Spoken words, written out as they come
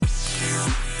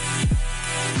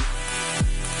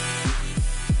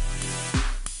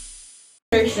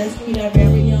Church. Let's meet our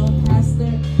very own pastor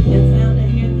and founder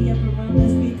here in the upper room.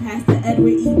 Let's meet Pastor Edward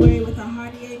E. Gray with a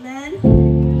hearty amen.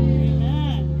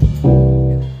 Amen.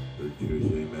 The church,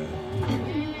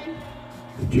 amen.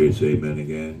 The church, amen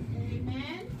again.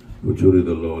 Amen. For truly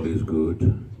the Lord is good,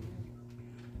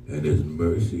 and his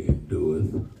mercy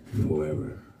endureth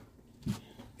forever.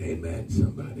 Amen,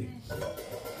 somebody.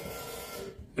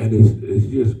 And it's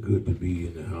just good to be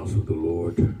in the house of the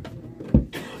Lord,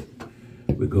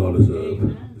 regardless of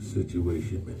the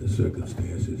situation and the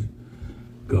circumstances.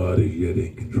 God is yet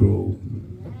in control.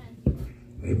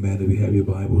 Amen. If you have your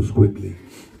Bibles quickly,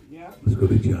 let's go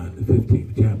to John, the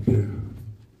 15th chapter.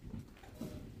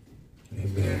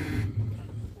 Amen.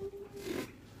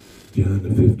 John, the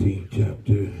 15th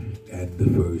chapter, and the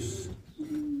first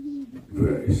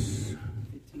verse.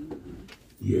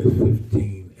 Yes,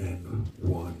 15 and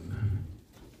 1.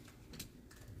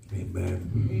 Amen.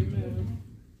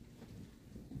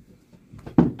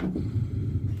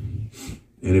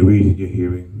 And it reads in your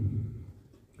hearing,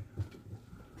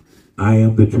 I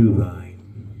am the true vine,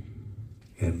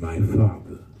 and my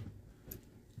Father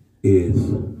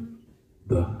is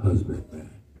the husbandman.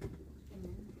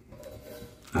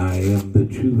 I am the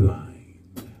true vine,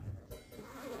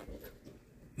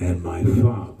 and my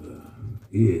Father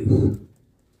is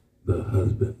the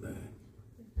husbandman.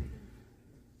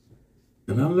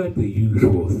 And I'd like to use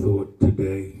for a thought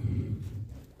today.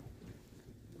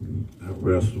 I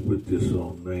wrestled with this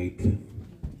all night.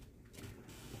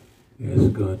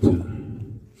 Ask God to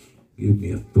give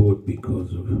me a thought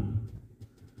because of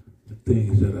the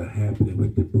things that are happening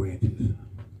with the branches.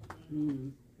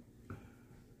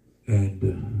 And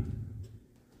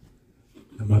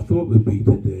my thought would be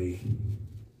today,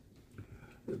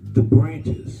 the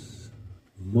branches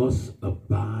must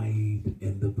abide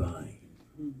in the vine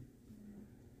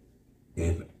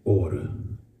in order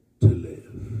to live.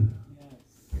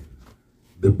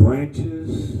 The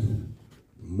branches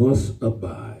must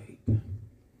abide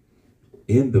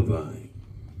in the vine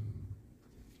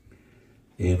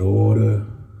in order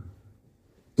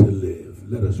to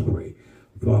live. Let us pray.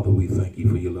 Father, we thank you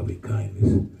for your loving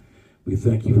kindness. We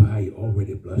thank you for how you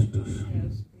already blessed us.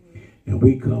 Yes. And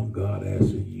we come, God,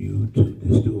 asking you to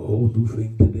just do a whole new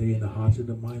thing today in the hearts and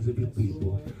the minds of your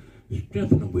people.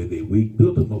 Strengthen them where they're weak.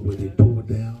 Build them up where they're torn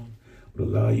down. But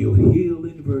allow your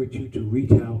healing virtue to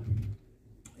reach out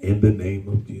in the name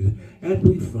of Jesus. And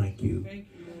we thank you.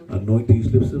 Anoint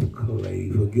these lips of clay.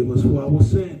 Forgive us for our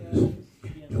sins.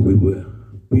 And we will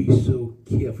be so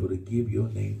careful to give your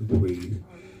name the praise.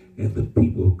 And the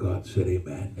people of God said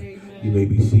amen. Amen. You may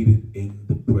be seated in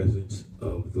the presence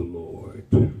of the Lord.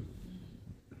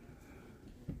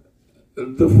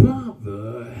 The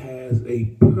Father has a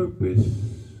purpose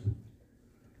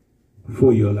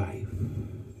for your life.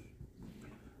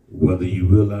 Whether you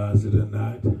realize it or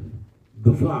not,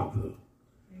 the Father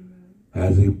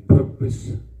has a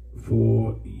purpose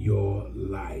for your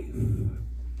life.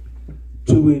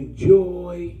 To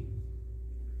enjoy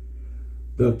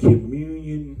the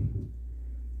communion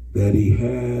that he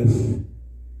has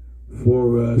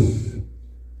for us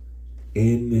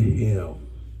in him.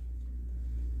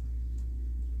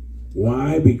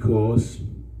 Why? Because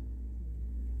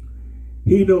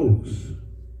he knows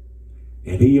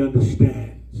and he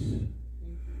understands.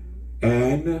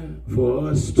 And for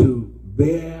us to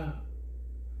bear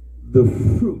the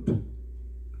fruit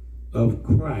of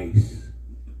Christ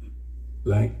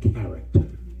like character.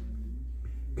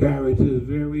 Character is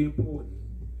very important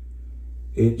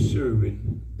in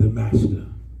serving the master.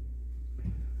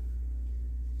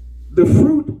 The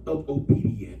fruit of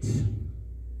obedience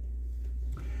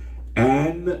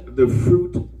and the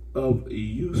fruit of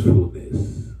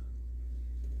usefulness.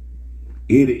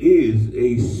 It is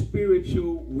a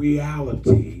spiritual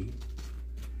reality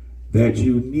that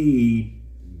you need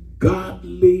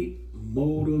godly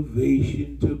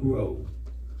motivation to grow.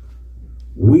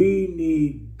 We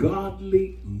need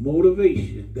godly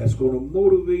motivation that's going to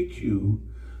motivate you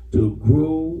to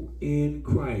grow in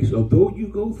Christ. Although you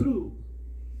go through,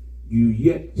 you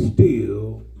yet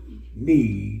still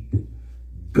need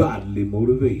godly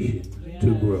motivation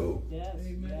to grow. Yes.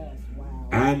 Wow.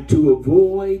 And to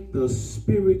avoid the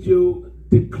spiritual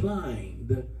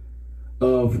decline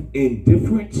of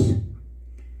indifference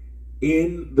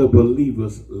in the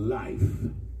believer's life.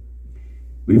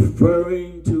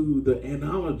 Referring to the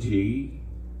analogy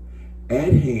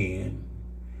at hand,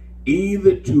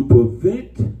 either to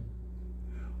prevent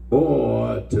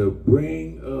or to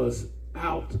bring us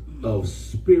out of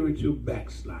spiritual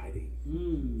backsliding.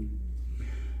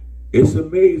 It's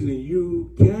amazing.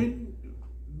 You can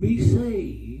be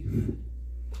saved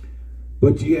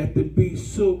But you have to be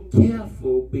so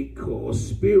careful because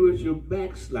spiritual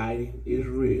backsliding is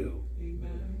real.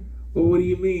 Amen. Well, what do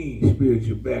you mean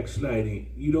spiritual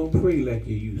backsliding? You don't pray like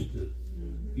you used to.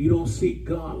 You don't seek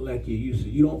God like you used to.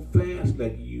 You don't fast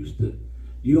like you used to.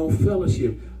 You don't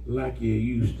fellowship like you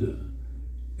used to.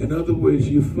 In other words,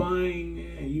 you find,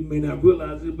 you may not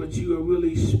realize it, but you are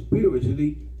really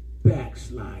spiritually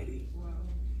backsliding. Wow.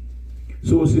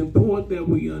 So it's important that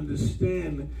we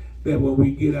understand that when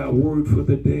we get our word for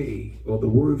the day, or the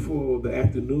word for the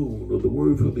afternoon, or the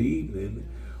word for the evening,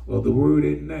 or the word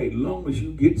at night, long as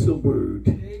you get some word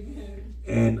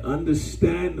and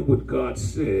understand what God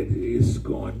said, is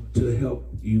going to help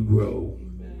you grow.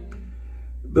 Amen.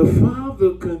 The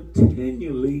Father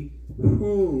continually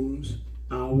prunes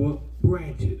our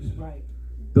branches. Right.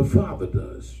 The Father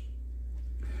does.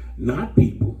 Not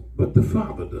people, but the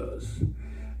Father does.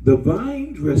 The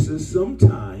vine dresser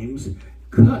sometimes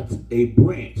cuts a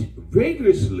branch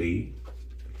vigorously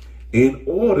in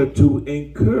order to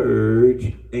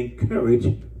encourage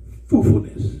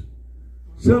fruitfulness.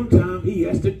 Sometimes he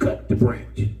has to cut the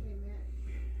branch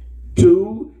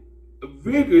to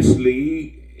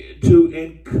vigorously to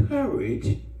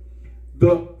encourage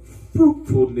the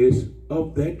fruitfulness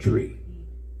of that tree.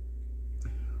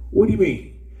 What do you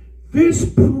mean? This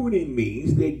pruning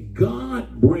means that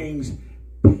God brings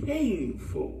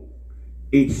painful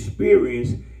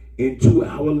experience into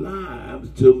our lives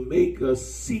to make us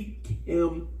seek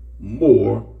him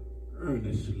more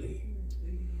earnestly.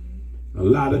 A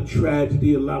lot of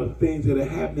tragedy, a lot of things that are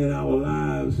happening in our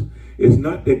lives, it's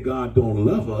not that God don't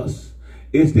love us,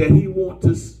 it's that he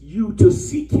wants you to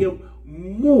seek him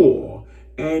more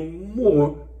and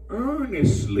more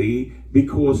earnestly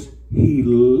because he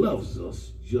loves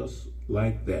us just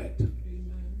like that.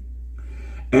 Amen.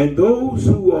 And those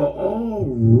who are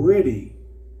already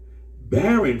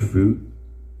bearing fruit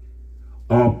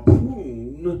are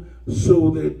pruned so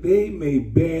that they may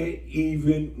bear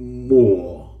even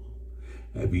more.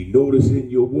 Have you noticed in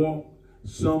your walk,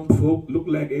 some folk look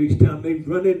like each time they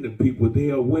run into people, they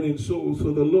are winning souls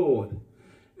for the Lord.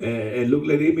 And look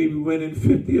like they may be winning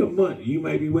 50 a month. You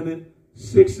might be winning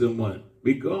 6 a month.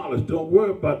 Regardless, don't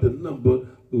worry about the number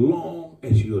long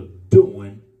as you're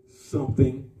doing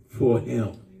something for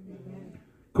him.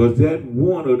 Because that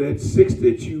 1 or that 6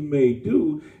 that you may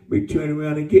do may turn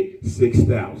around and get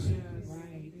 6,000.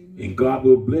 And God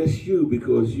will bless you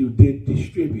because you did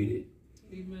distribute it.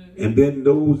 And then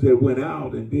those that went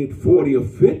out and did 40 or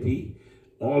 50,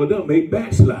 all of them may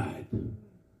backslide.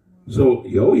 So,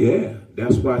 oh yeah,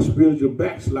 that's why spiritual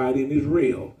backsliding is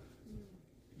real.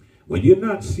 When you're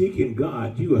not seeking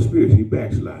God, you are spiritually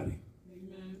backsliding.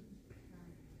 Amen.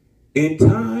 In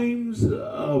times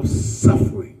of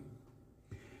suffering,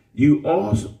 you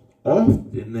also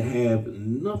often have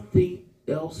nothing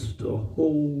else to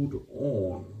hold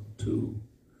on to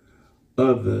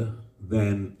other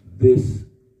than this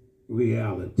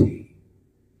reality.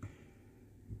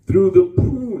 Through the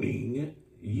pruning,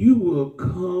 you will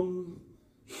come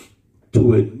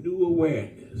to a new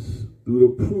awareness.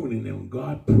 Through the pruning, and when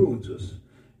God prunes us,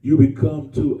 you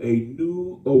become to a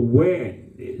new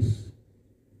awareness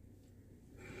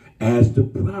as the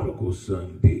prodigal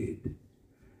son did,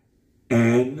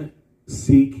 and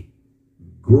seek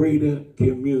greater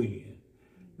communion.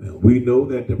 Now, we know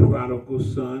that the prodigal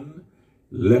son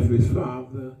left his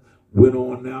father, went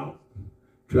on out,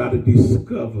 tried to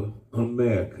discover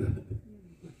America.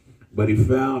 But he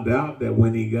found out that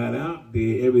when he got out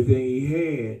there, everything he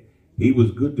had, he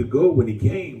was good to go when he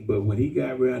came. But when he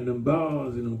got around them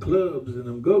bars and them clubs and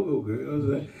them go-go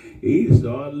girls, he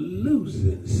started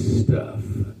losing stuff.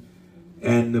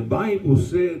 And the Bible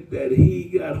said that he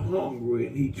got hungry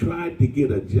and he tried to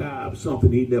get a job,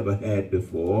 something he never had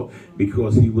before,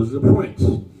 because he was a prince.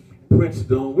 Prince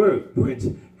don't work. Prince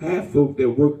have folk that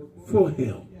work for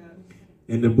him.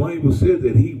 And the Bible says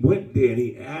that he went there and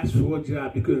he asked for a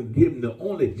job. They couldn't give him. The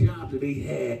only job that he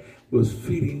had was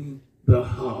feeding the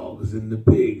hogs and the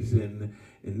pigs. And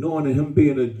knowing that him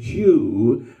being a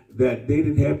Jew, that they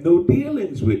didn't have no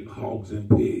dealings with hogs and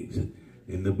pigs.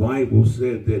 And the Bible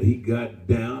said that he got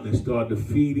down and started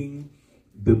feeding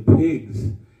the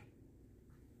pigs.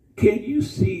 Can you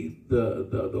see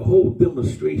the whole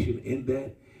demonstration in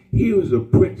that? He was a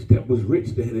prince that was rich,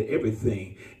 that had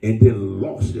everything, and then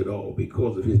lost it all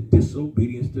because of his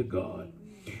disobedience to God.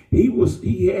 He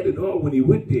had it all when he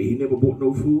went there. He never bought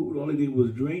no food. All he did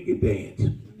was drink and dance.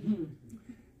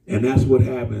 And that's what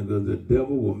happens, because the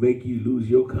devil will make you lose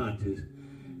your conscience.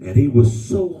 And he was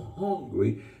so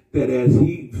hungry that as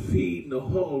he feeding the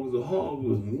hogs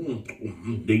was,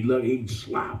 they love eating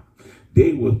slop.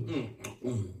 They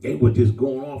were just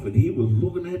going off, and he was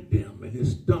looking at them, and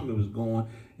his stomach was going,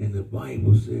 and the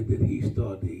Bible said that he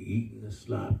started eating the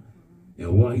slop.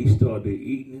 And while he started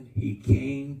eating, he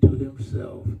came to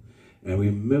himself and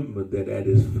remembered that at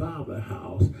his father's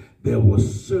house there were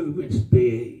servants there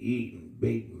eating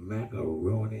baked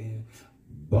macaroni,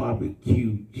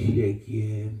 barbecue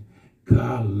chicken,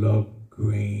 collard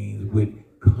greens with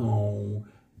corn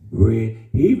bread.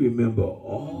 He remembered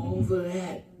all of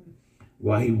that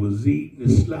while he was eating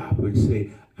the slop and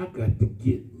say, I got to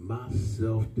get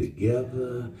myself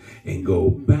together and go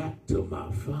back to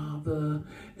my father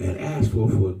and ask for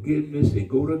forgiveness and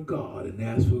go to God and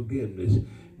ask forgiveness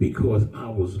because I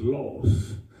was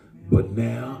lost, but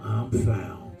now I'm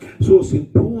found. So it's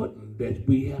important that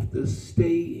we have to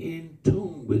stay in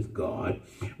tune with God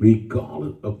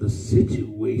regardless of the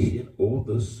situation or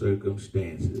the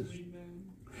circumstances.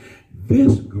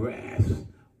 This grasps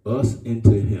us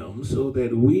into him so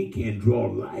that we can draw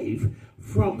life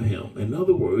from him. In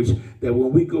other words, that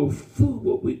when we go through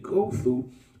what we go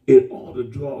through, it ought to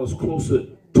draw us closer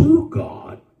to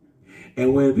God.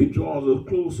 And when it draws us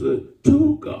closer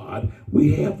to God,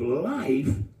 we have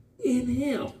life in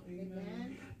him.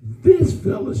 Amen. This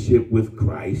fellowship with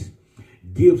Christ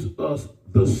gives us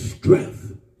the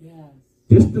strength. Yes.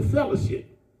 Just the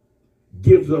fellowship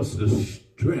gives us the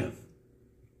strength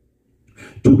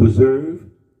to preserve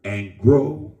and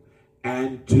grow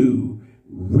and to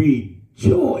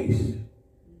rejoice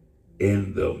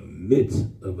in the midst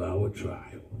of our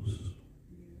trials.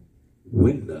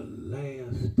 When the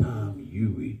last time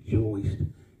you rejoiced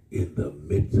in the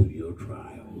midst of your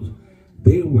trials?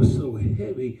 They were so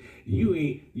heavy, you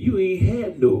ain't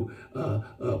had no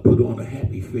put on a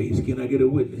happy face. Can I get a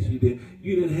witness? You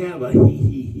didn't have a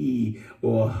he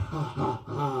or ha ha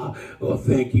ha or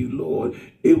thank you Lord.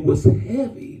 It was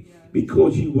heavy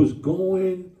because you was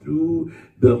going through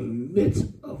the midst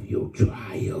of your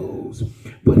trials.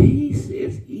 But he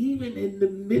says, even in the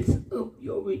midst of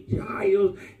your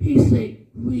trials, he said,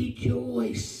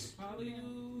 rejoice.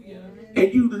 Hallelujah.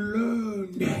 And you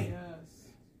learn that.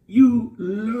 You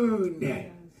learn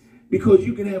that. Because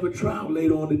you can have a trial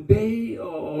later on today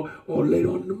or later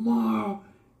on tomorrow.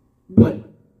 But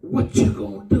what you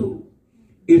going to do?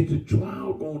 Is the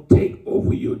trial going to take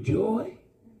over your joy?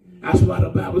 That's why the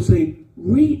Bible says,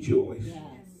 rejoice. Yes.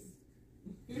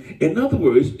 In other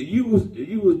words, you was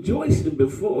rejoicing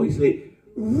before. He said,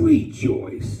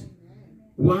 rejoice.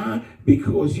 Why?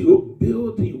 Because you're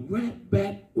building right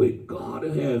back with God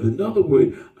in heaven. In other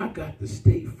words, I got to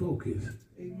stay focused.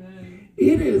 Amen.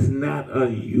 It is not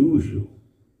unusual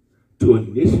to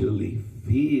initially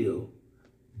feel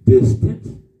distance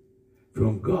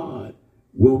from God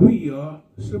when we are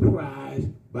surprised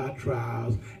by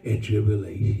trials and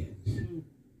tribulations.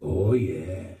 Oh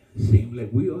yeah, seems like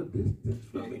we are distant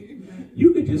from it.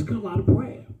 You can just come out of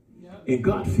prayer and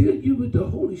God fill you with the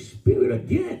Holy Spirit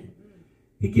again.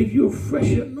 He gives you a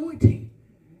fresh anointing.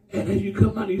 And as you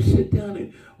come out, you sit down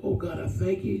and, oh God, I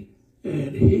thank you.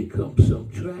 And here comes some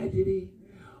tragedy,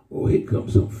 or here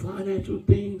comes some financial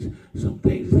things, some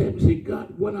things that happen. Say,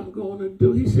 God, what I'm going to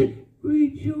do? He said,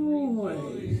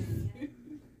 rejoice.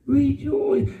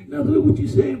 Rejoice. In other words, what you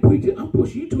saying, preacher, I'm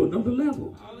pushing you to another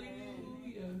level.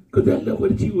 Because that level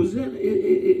that you was in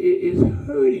is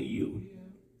hurting you.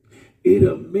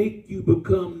 It'll make you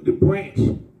become the branch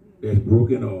that's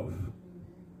broken off.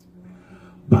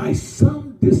 By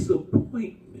some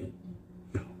disappointment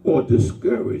or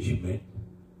discouragement,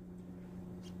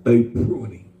 a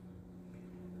pruning.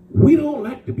 We don't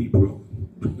like to be pruned.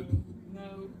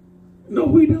 No,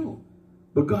 we don't.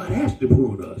 But God has to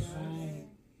prune us.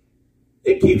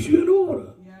 It keeps you in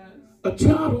order. A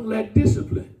child don't lack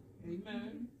discipline.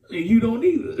 Amen. And you don't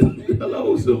either.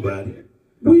 Hello, somebody.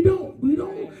 We don't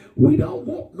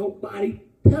want nobody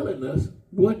telling us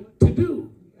what to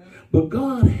do. But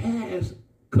God has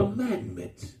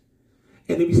commandments.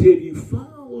 And if he said, if you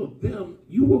follow them,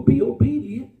 you will be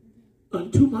obedient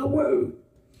unto my word.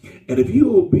 And if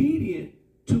you're obedient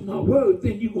to my word,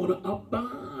 then you're going to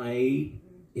abide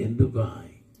in the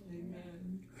vine.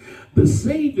 Amen. The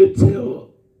Savior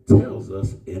tells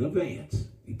us in advance.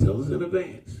 He tells us in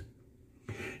advance.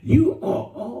 You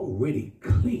are already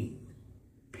clean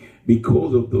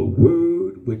because of the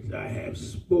word which I have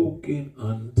spoken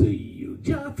unto you.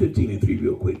 John 15:3,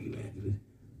 real quick, evangelist.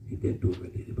 Hit that door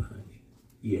right there behind you.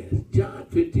 Yes, John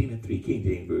 15:3, King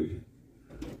James Version.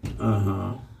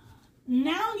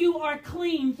 Now you are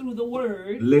clean through the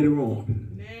word. Later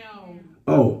on. Now.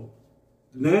 Oh,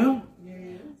 now?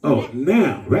 Yes. Oh,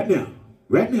 now, right now.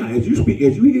 Right now, as you speak,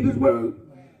 as you hear this word,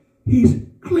 he's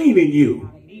cleaning you.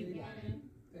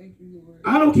 Thank you, Lord.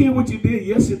 I don't care what you did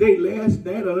yesterday, last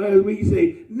night, or last week. You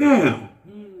say, now.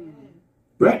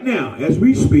 Right now, as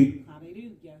we speak,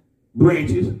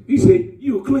 branches, he said,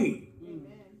 you're clean.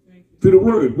 Through the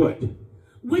word, what?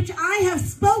 Which I have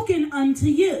spoken unto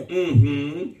you.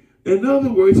 In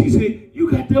other words, he said,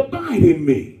 you got to abide in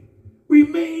me.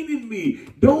 Remain in me.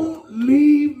 Don't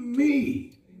leave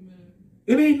me.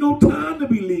 It ain't no time to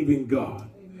be leaving God.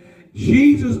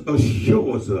 Jesus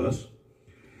assures us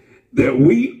that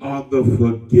we are the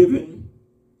forgiven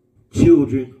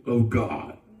children of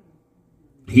God.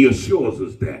 He assures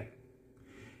us that.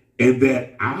 And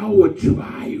that our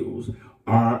trials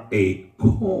are a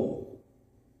call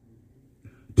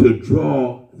to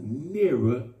draw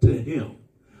nearer to him.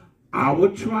 Our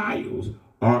trials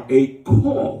are a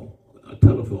call, a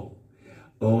telephone,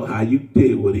 or how you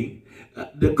deal with him.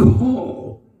 The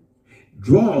call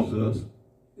draws us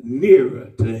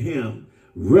nearer to him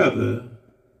rather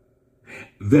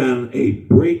than a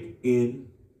break in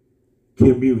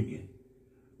communion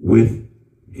with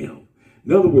him.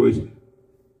 In other words,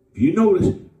 if you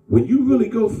notice, when you really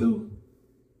go through,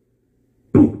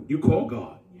 boom, you call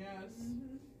God.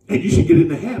 And you should get in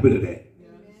the habit of that.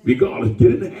 Regardless,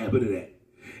 get in the habit of that.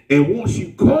 And once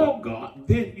you call God,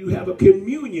 then you have a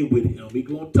communion with him. He's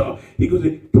going to talk. He's going to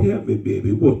say, tell me,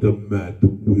 baby, what's the matter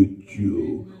with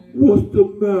you? What's the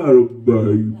matter,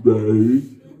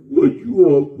 baby? What you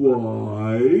all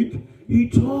right? He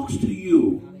talks to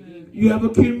you. You have a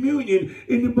communion.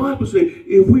 And the Bible says,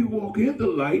 if we walk in the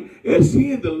light, as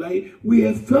he in the light, we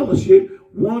have fellowship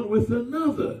one with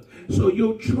another. So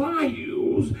your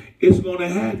trials is going to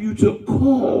have you to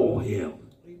call him.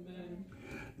 Amen.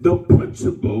 The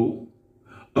principle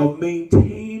of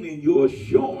maintaining your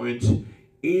assurance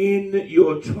in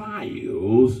your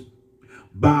trials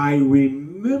by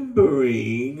remembering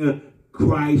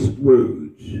Christ's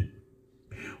words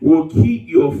will keep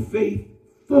your faith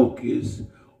focused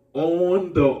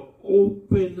on the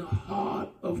open heart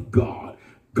of God.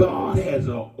 God has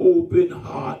an open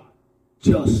heart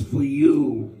just for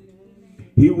you.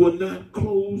 He will not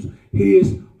close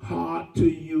his heart to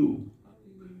you.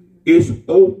 It's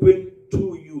open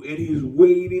to you, and he's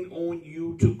waiting on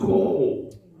you to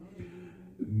call.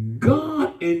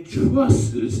 God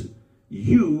entrusts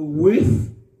you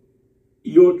with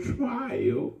your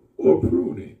trial or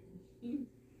pruning.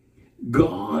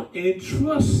 God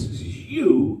entrusts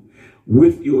you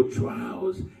with your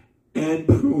trials and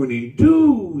pruning.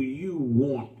 Do you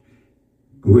want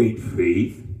great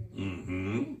faith?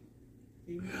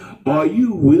 Are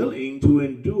you willing to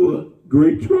endure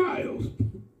great trials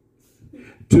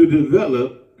to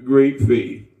develop great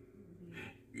faith?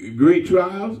 Great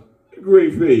trials,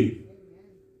 great faith.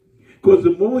 Because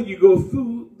the more you go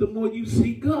through, the more you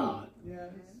see God. Yes.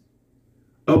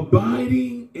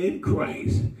 Abiding in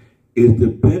Christ is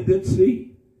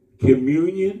dependency,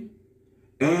 communion,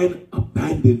 and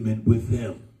abandonment with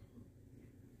him.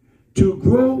 To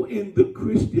grow in the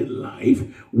Christian life,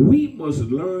 we must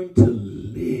learn to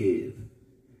live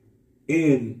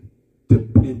in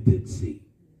dependency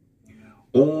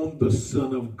on the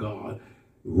Son of God.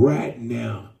 Right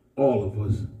now, all of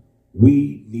us,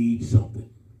 we need something.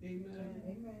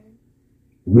 Amen.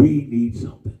 We need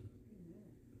something.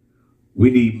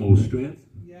 We need more strength.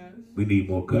 Yes. We need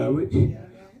more courage. Yes.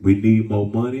 We need more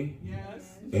money.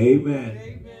 Yes. Amen.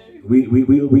 Amen.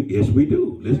 We yes, we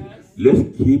do.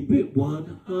 Let's keep it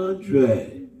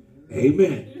 100.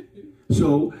 Amen.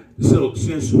 So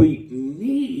since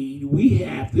we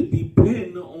have to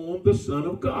depend on the Son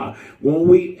of God. When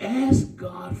we ask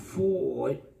God for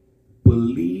it,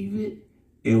 believe it,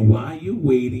 and while you're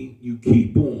waiting, you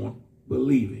keep on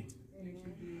believing.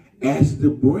 As the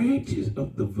branches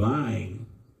of the vine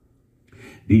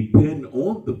depend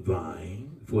on the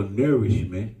vine for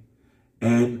nourishment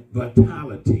and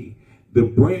vitality, the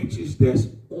branches that's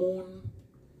on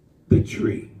the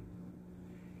tree,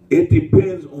 it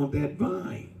depends on that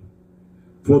vine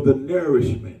for the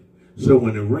nourishment. So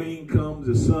when the rain comes,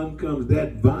 the sun comes,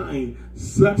 that vine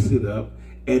sucks it up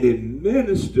and it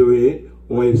ministers it,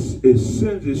 or it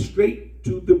sends it straight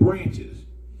to the branches.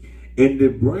 And the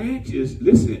branches,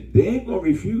 listen, they ain't going to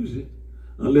refuse it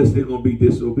unless they're going to be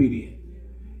disobedient.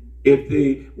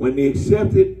 When they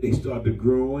accept it, they start to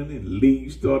growing and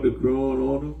leaves start to growing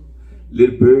on them.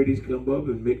 Little birdies come up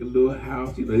and make a little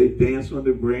house. They dance on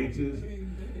the branches.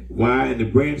 Why? And the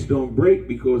branch don't break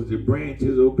because the branch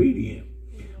is obedient.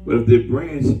 But if the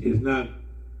branch is not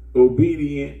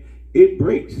obedient, it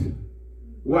breaks.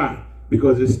 Why?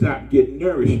 Because it stopped getting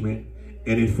nourishment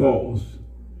and it falls.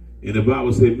 And the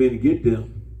Bible said men get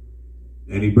them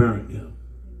and he burned them.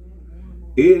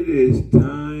 It is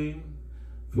time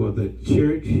for the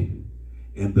church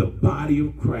and the body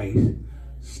of Christ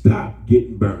stop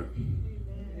getting burned.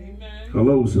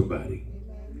 Hello, somebody.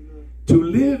 To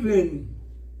live in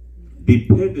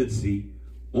dependency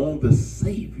on the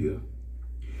Savior,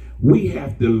 we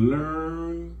have to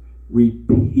learn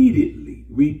repeatedly,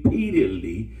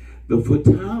 the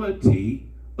fatality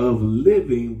of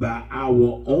living by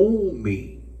our own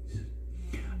means,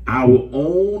 our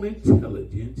own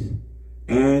intelligence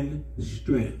and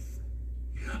strength.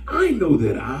 I know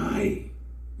that I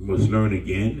must learn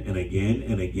again and again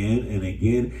and again and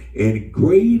again in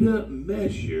greater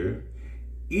measure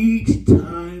each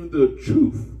time the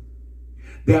truth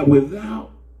that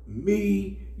without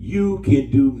me you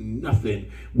can do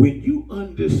nothing. When you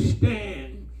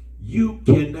understand you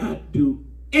cannot do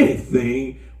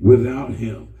anything without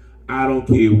him. I don't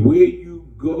care where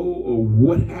you go or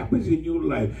what happens in your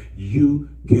life, you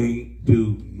can't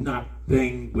do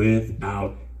nothing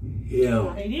without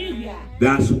him.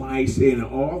 That's why he said, in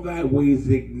all thy ways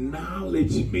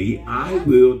acknowledge me, I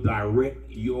will direct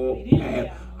your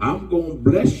path. I'm going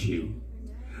to bless you,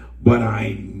 but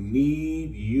I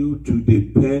need you to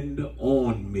depend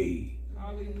on me.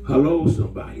 Hello,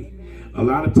 somebody. A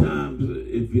lot of times,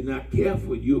 if you're not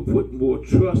careful, you'll put more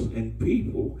trust in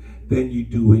people than you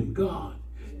do in God.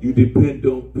 You depend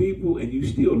on people and you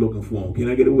still looking for them. Can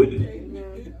I get a witness?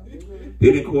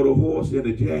 They didn't call a horse and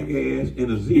a jackass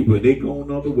and a zebra. They go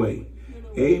another way.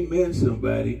 Amen,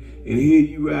 somebody. And here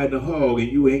you riding a hog and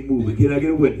you ain't moving. Can I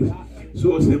get a witness?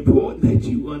 So it's important that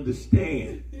you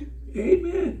understand.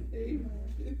 Amen.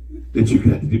 That you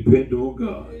got to depend on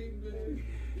God.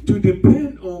 To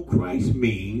depend on Christ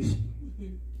means,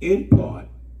 in part,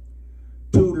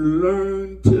 to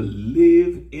learn to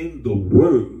live in the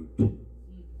Word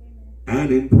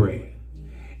and in prayer.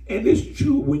 And it's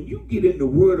true, when you get in the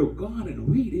Word of God and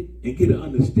read it and get an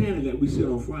understanding that we said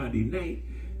on Friday night,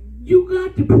 you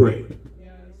got to pray.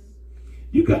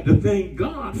 You got to thank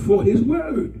God for his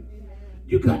Word.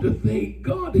 You got to thank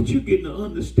God that you're getting an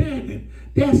understanding.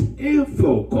 That's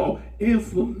info, called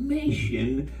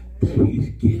information that he's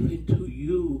given to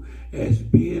you as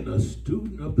being a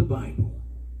student of the Bible.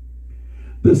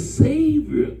 The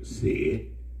Savior said,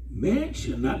 man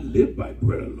shall not live by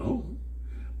bread alone,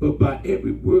 but by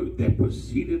every word that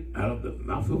proceeded out of the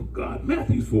mouth of God.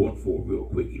 Matthew 4:4, real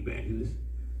quick, evangelist.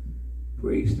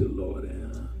 Praise the Lord.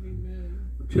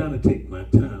 I'm trying to take my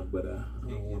time, but I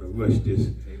don't want to rush this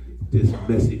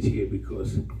message here,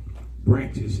 because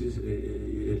branches is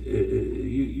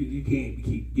you can't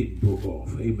keep getting broke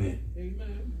off. Amen.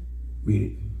 Read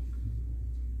it.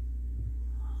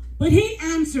 But he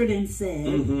answered and said,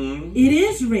 It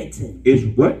is written. It's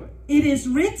what? It is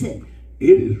written.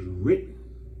 It is written.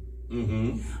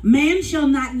 Man shall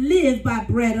not live by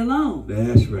bread alone.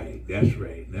 That's right. That's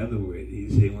right. In other words, he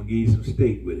said, I'm going to give you some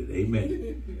steak with it.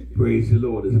 Amen. Praise the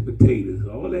Lord. It's potatoes.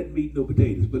 All that meat, no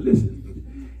potatoes. But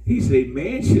listen, he said,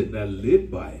 man should not live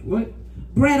by what?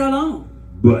 Bread alone.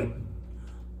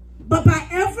 But by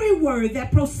every word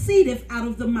that proceedeth out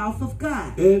of the mouth of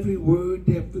God. Every word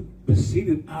that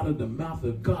proceedeth out of the mouth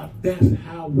of God. That's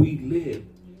how we live.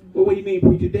 Well, what do you mean,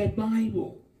 preacher? That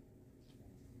Bible.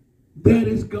 That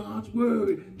is God's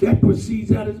word that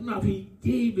proceeds out of his mouth. He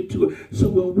gave it to us. So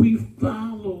when we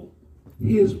follow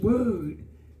his word,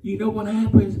 you know what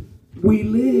happens? We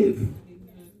live.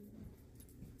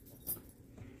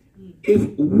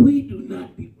 If we do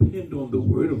not depend on the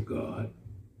word of God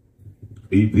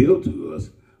revealed to us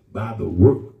by the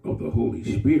work of the Holy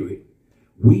Spirit,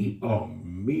 we are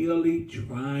merely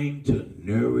trying to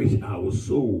nourish our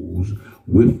souls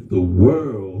with the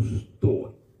world's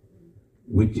thought,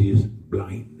 which is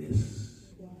blindness.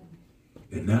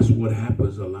 And that's what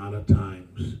happens a lot of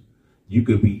times. You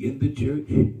could be in the church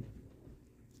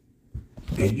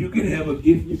and you can have a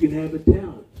gift, you can have a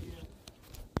talent.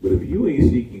 But if you ain't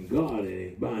seeking God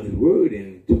and buying his word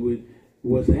into it,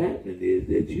 what's happening is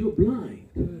that you're blind.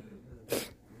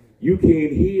 You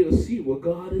can't hear or see what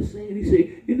God is saying. He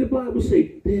say, in the Bible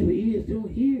say, they have ears,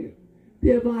 don't hear.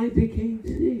 They have eyes, they can't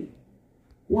see.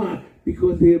 Why?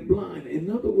 Because they're blind.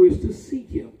 In other words, to seek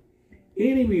him.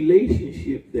 Any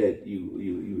relationship that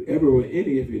you ever were in,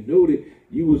 if you noted,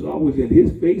 you was always in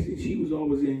his face and she was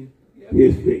always in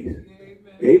his face.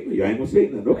 Amen. You ain't gonna say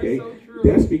nothing. Okay.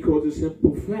 That's because the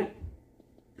simple fact,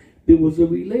 there was a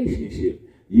relationship.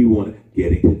 You want to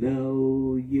getting to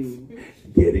know you,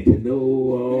 getting to know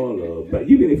all about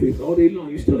you. Even if it's all day long,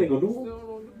 you still ain't gonna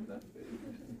know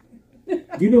them.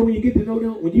 You know when you get to know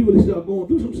them, when you really start going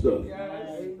through some stuff.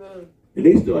 And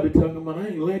they started talking about, I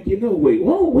ain't like you no way.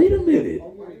 Whoa, wait a minute.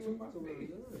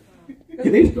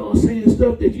 And they start saying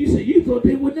stuff that you said you thought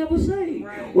they would never say.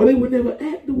 Or they would never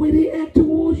act the way they act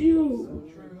towards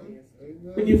you.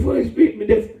 When you first met me,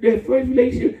 that first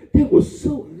relationship, that was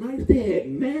so nice. They had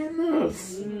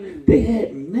manners. They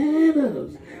had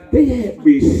manners. They had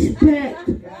respect.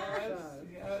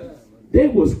 They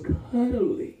was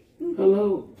cuddly.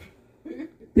 Hello.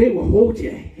 They will hold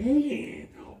your hand,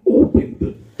 open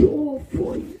the door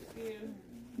for you.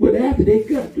 But after they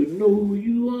got to know who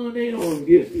you are, they don't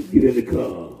get in the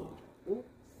car.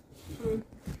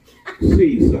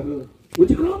 See, sucker. What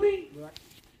you call me?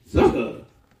 Sucker.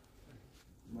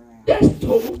 That's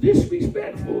total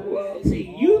disrespectful. Well,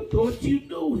 see, you thought you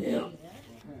knew him.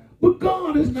 But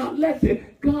God is not like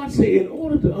that. God said, in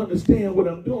order to understand what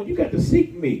I'm doing, you got to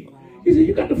seek me. He said,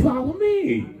 you got to follow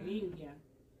me.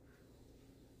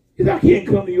 He said, I can't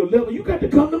come to your level. You got to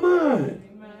come to mine.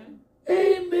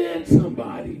 Amen,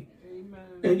 somebody.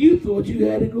 And you thought you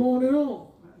had it going on.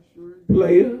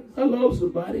 Player, hello,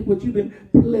 somebody, but you've been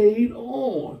played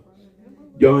on.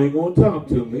 Y'all ain't going to talk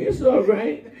to me. It's all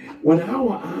right. When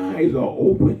our eyes are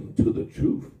open to the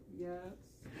truth,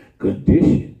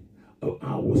 condition of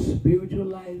our spiritual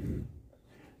life,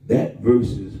 that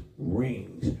verses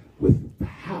rings with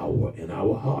power in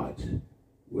our hearts.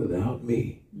 Without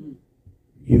me,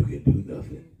 you can do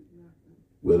nothing.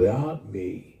 Without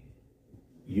me,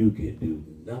 you can do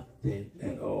nothing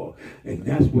at all. And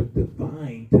that's what the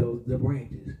vine tells the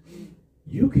branches.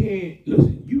 You can't,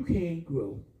 listen, you can't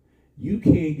grow. You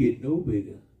can't get no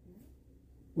bigger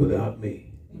without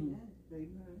me.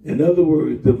 In other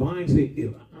words, the vine said,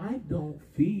 if I don't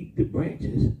feed the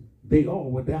branches, they all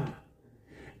will die.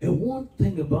 And one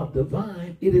thing about the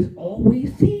vine, it is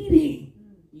always feeding.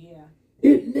 Yeah.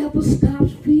 It never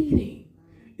stops feeding.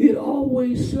 It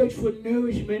always searches for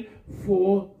nourishment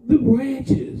for the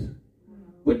branches.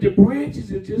 But the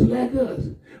branches are just like us.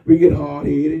 We get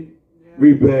hard-headed,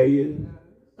 rebellious.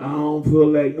 I don't feel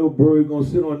like no bird gonna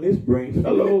sit on this branch.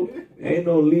 Hello, ain't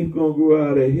no leaf gonna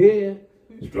grow out of here.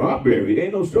 Strawberry,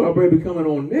 ain't no strawberry coming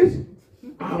on this.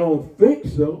 I don't think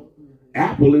so.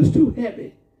 Apple is too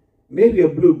heavy. Maybe a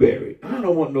blueberry. I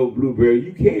don't want no blueberry.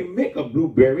 You can't make a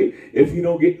blueberry if you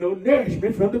don't get no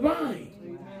nourishment from the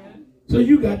vine. So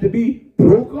you got to be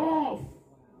broke off.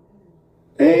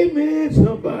 Amen,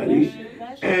 somebody.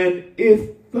 And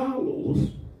it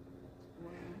follows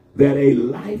that a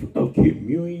life of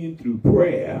communion through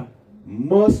prayer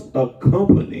must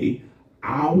accompany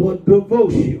our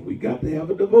devotion. We got to have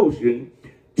a devotion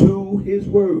to his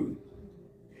word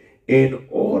in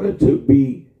order to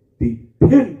be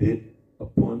dependent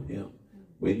upon him.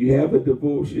 When you have a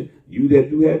devotion, you that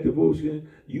do have devotion,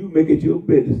 you make it your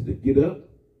business to get up,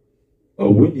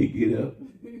 or when you get up,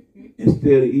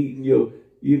 instead of eating your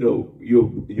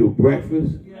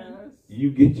breakfast,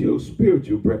 you get your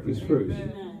spiritual breakfast first.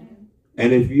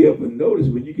 And if you ever notice,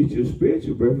 when you get your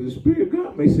spiritual breakfast, the Spirit of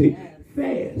God may say,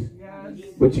 fast.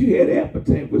 But you had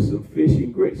appetite with some fish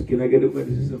and grits. Can I get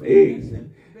some eggs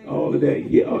and all of that?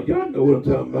 Yeah, y'all know what I'm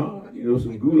talking about. You know,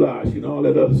 some goulash and all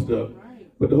that other stuff.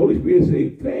 But the Holy Spirit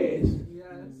said, fast.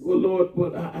 Well, Lord,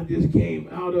 but I just came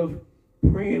out of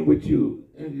praying with you.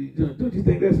 And don't you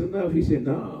think that's enough? He said,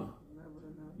 nah.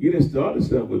 You didn't start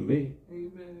something with me.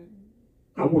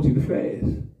 I want you to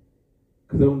fast.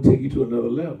 Because I want to take you to another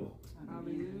level.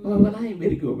 Oh, well, I ain't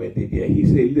ready to go right there yet. He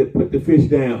said, look, put the fish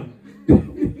down.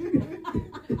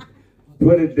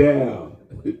 Put it down.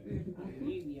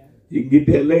 You can get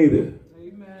that later.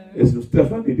 There's some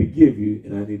stuff I need to give you,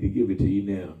 and I need to give it to you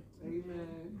now.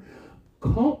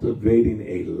 Cultivating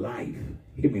a life,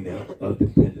 hear me now, of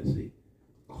dependency.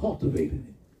 Cultivating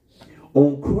it.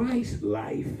 On Christ's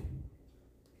life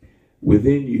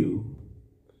within you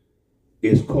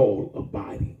is called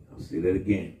abiding. I'll say that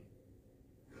again.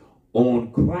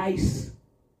 On Christ's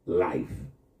life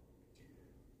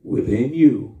within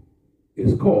you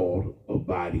is called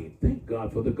abiding. Thank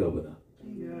God for the governor,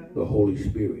 the Holy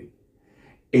Spirit.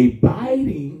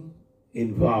 Abiding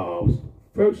involves,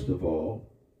 first of all,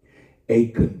 a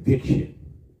conviction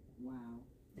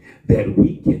that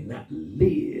we cannot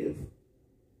live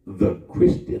the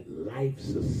Christian life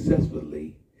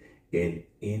successfully in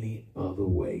any other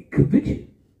way.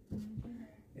 Conviction.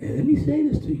 And let me say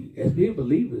this to you, as being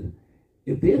believers,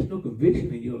 if there's no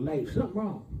conviction in your life, something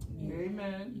wrong.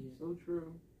 Amen. So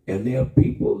true. And there are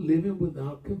people living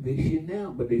without conviction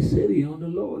now, but they say they're on the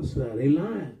Lord's side. They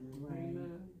lying.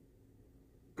 Amen.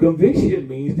 Conviction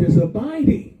means there's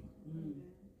abiding.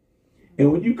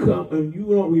 And when you come and you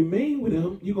don't remain with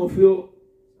him, you're going to feel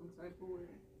some type of way.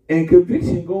 And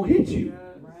conviction going to hit you.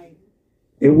 Right.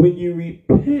 And when you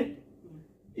repent,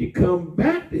 you come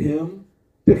back to him,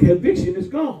 the conviction is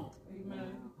gone.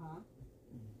 Amen.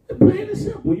 Plain and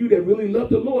simple. You that really love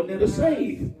the Lord and that are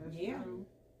saved.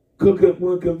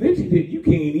 When conviction hit, you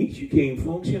can't eat, you can't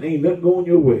function, ain't nothing going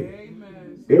your way.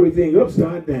 Amen. Everything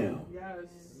upside down. Yes.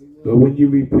 But when you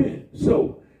repent,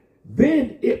 so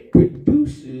then it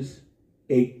produces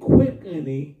a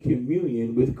quickening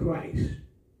communion with Christ,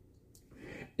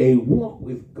 a walk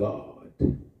with God,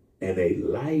 and a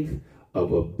life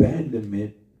of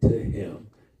abandonment to Him.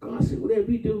 God said,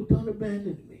 whatever you do, don't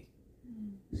abandon me.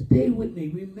 Stay with me,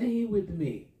 remain with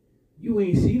me. You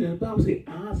ain't seen it. The Bible says,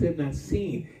 eyes have not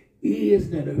seen, ears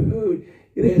not heard,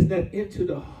 it has not entered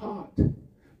the heart.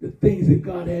 The things that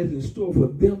God has in store for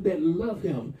them that love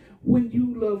Him. When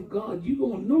you love God, you're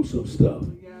going to know some stuff.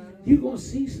 Yes. You're going to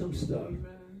see some stuff. Amen.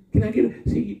 Can I get it?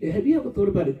 See, have you ever thought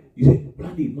about it? You say, well,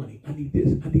 I need money. I need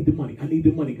this. I need the money. I need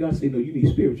the money. God said, no, you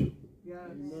need spiritual. Yes.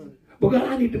 But God,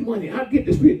 I need the money. I'll get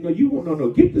the spiritual. No, you won't. No.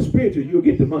 Get the spiritual. You'll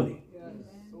get the money. Yes.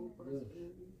 Soul prosperity.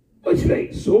 What you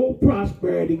say? Soul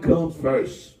prosperity comes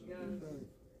first. Yes.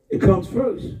 It comes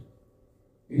first.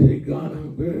 You say, God,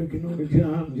 I'm working on the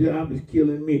job. The job is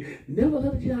killing me. Never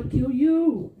let a job kill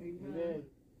you. Amen.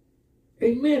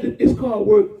 Amen. It's called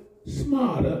work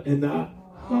smarter and not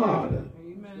harder.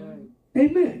 Amen.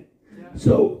 Amen. Yes.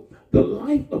 So the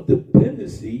life of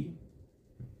dependency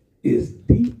is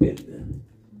deepened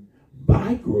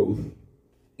by growth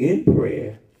in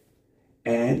prayer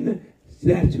and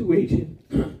saturation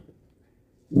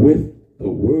with the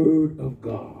Word of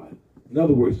God. In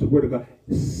other words, the Word of God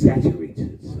saturates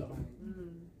itself.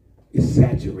 It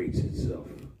saturates itself.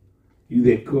 You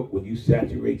that cook, when you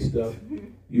saturate stuff,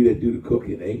 you that do the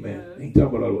cooking, amen. I ain't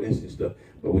talking about all the instant stuff,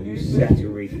 but when you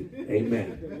saturate it,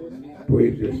 amen.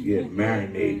 Praise just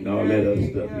marinate and all that other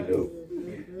stuff, you know.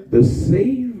 The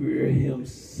Savior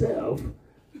Himself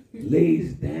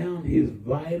lays down His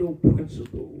vital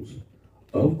principles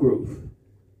of growth.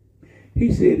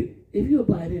 He said, if you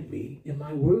abide in me and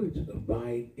my words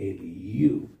abide in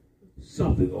you,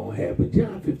 something gonna happen.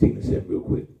 John 15:7 real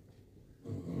quick.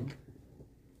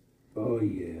 Oh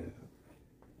yeah.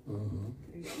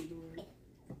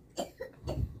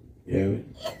 Yeah.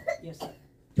 Yes, sir.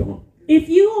 Come on. If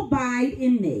you abide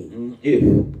in me,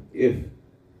 If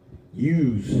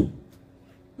use.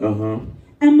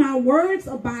 and my words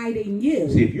abide in you,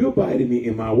 See, if you abide in me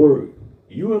in my word,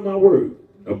 you and my word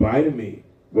abide in me.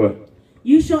 What?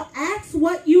 you shall ask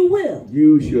what you will,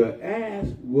 You shall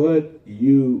ask what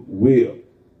you will.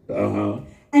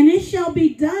 and it shall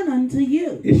be done unto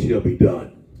you. It shall be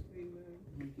done.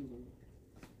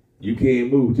 You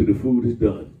can't move till the food is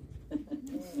done.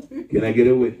 Can I get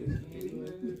a witness?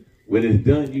 When it's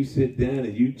done, you sit down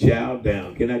and you chow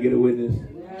down. Can I get a witness?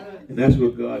 And that's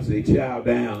what God say, chow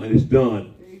down, and it's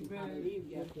done.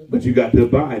 But you got to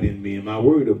abide in me, and my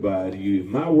word abide in you. If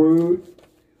my word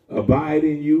abide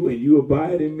in you, and you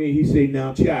abide in me, He say,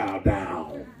 now chow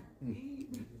down.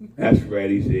 That's right,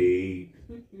 He say, eat.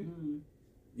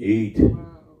 Eat.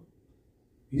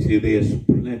 He said, there's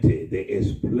plenty. There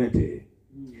is plenty.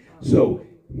 So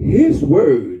His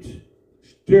words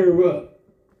stir up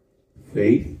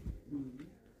faith,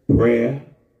 prayer,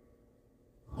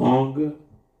 hunger,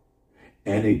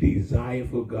 and a desire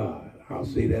for God. I'll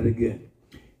say that again.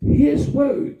 His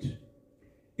words,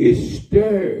 it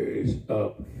stirs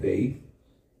up faith,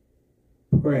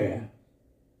 prayer,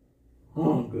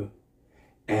 hunger,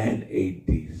 and a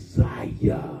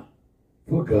desire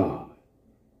for God.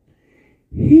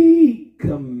 He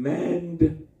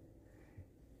command,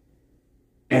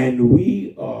 and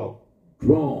we are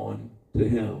drawn to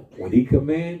Him. When He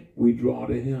command, we draw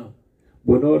to Him.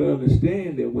 But in order to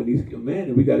understand that when He's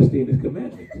commanded, we got to stay in His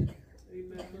commandments.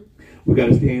 Amen. We got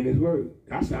to stay in His word.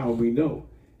 That's how we know.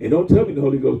 And don't tell me the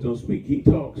Holy Ghost don't speak. He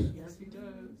talks. Yes, He does.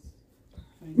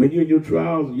 When you're in your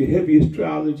trials, your heaviest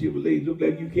trials and tribulations, look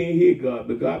like you can't hear God,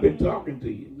 but God been talking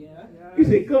to you. You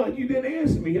say, God, you didn't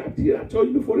answer me. I told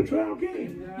you before the trial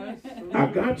came. Yes. I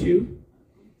got you.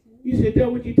 You said, that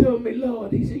what you told me,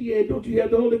 Lord. He said, yeah, don't you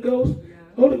have the Holy Ghost?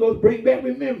 Holy Ghost, bring back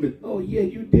remembrance. Oh, yeah,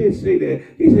 you did say that.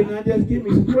 He said, now just give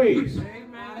me some praise.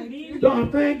 Amen.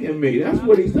 Start thanking me. That's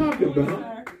what He's talking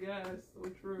about. Yes, so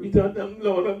true. You thought,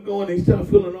 Lord, I'm going and start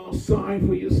feeling all sorry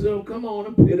for yourself. Come on,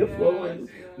 I'm pitiful and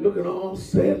looking all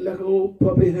sad like an old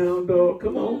puppy hound dog.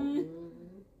 Come on.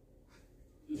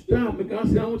 Stop me. God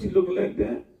said, I want you looking like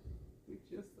that.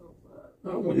 Pick yourself up.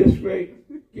 I want that's right.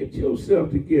 Get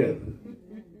yourself together.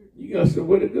 You got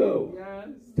somewhere to go. Yes.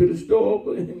 To the store,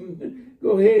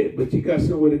 go ahead, but you got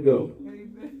somewhere to go.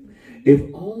 Amen. If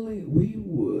only we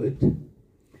would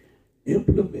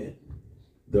implement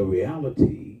the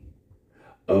reality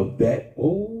of that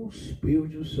old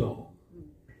spiritual song.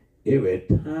 Every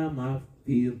time I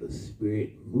feel the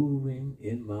Spirit moving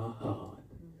in my heart,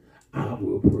 I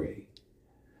will pray.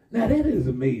 Now that is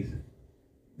amazing.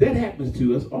 That happens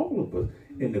to us, all of us,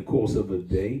 in the course of a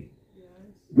day.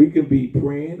 We can be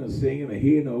praying or singing or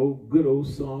hearing good old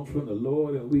songs from the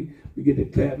Lord, and we get to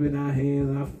clapping our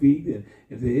hands, our feet,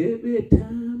 and say, every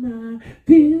time I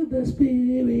feel the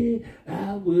Spirit,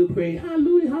 I will pray.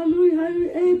 Hallelujah, hallelujah,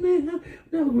 hallelujah, amen.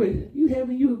 Now, you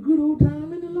having you a good old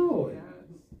time in the Lord.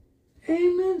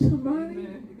 Amen, somebody.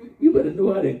 You better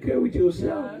know how to encourage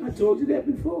yourself. I told you that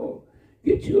before.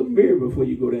 Get you a mirror before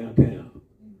you go downtown.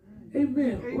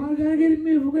 Amen. Why gotta get a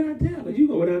mirror before you go downtown? Because you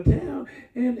go downtown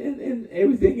and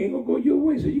everything ain't gonna go your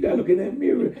way. So you gotta look in that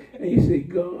mirror and you say,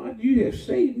 God, you have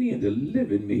saved me and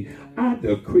delivered me. I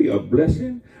decree a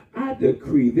blessing. I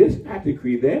decree this. I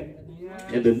decree that.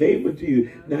 In the name of Jesus.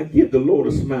 Now give the Lord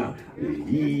a smile.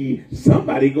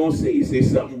 Somebody gonna say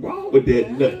something wrong with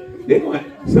that nut.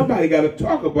 Somebody got to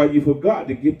talk about you for God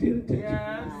to get their attention.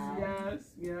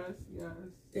 Yes.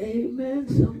 Amen,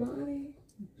 somebody.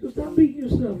 So stop beating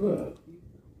yourself up.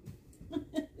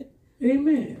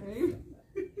 Amen.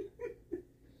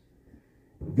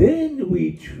 Then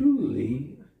we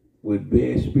truly would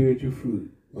bear spiritual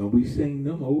fruit. When we sing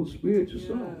them old spiritual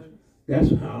songs,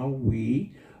 that's how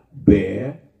we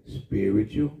bear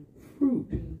spiritual fruit.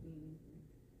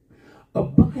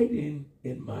 Abiding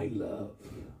in my love.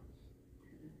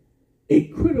 A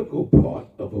critical part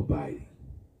of abiding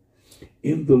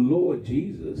in the Lord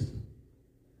Jesus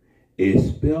is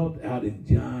spelled out in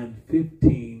John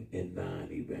 15 and 9,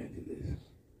 evangelist.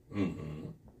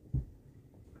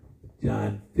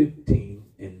 John 15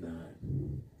 and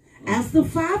 9. As the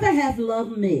Father hath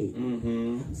loved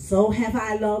me, so have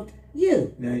I loved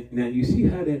you. Now you see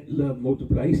how that love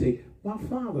multiplies. He say, my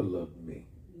Father loved me.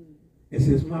 It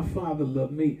says, my Father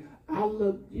loved me. I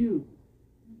loved you.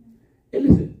 And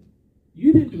listen,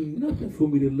 you didn't do nothing for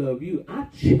me to love you. I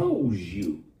chose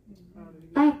you.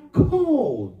 I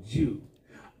called you.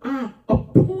 I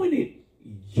appointed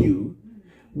you.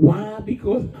 Why?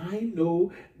 Because I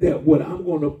know that what I'm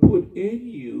going to put in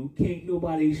you, can't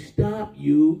nobody stop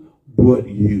you but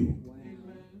you.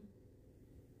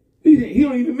 He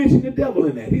don't even mention the devil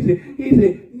in that. He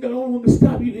said, no one can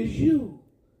stop you, it's you.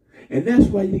 And that's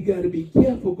why you got to be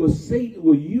careful, because Satan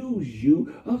will use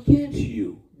you against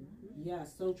you.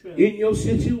 Yes, so true. In your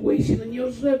situation and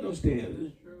your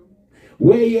circumstances.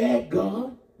 Where you at,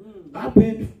 God? I've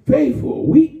been faithful a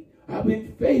week. I've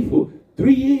been faithful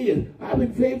 3 years. I've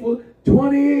been faithful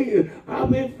 20 years. I've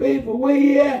been faithful. Where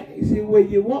you at? He said, where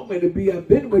you want me to be? I've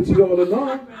been with you all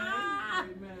along.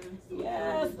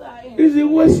 Yes, I am. He said,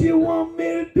 what you want me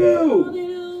to do?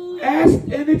 Hallelujah. Ask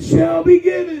and it shall be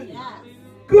given. Yes.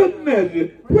 Good measure.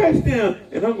 Press down.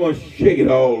 And I'm going to shake it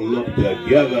all up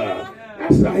together.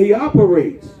 That's how he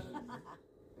operates.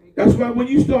 That's why when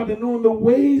you start to know the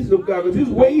ways of God, because his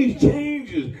ways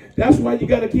changes. That's why you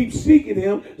got to keep seeking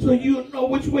him so you know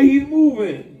which way he's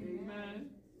moving.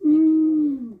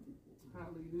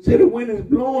 Say the wind is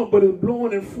blowing, but it's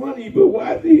blowing in front of you. But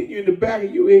why is it hitting you in the back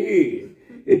of your head?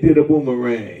 It did a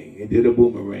boomerang. It did a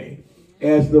boomerang.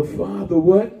 As the Father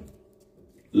what?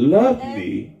 Loved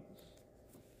me.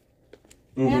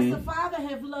 As the Father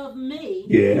have loved me,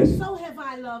 yes, so have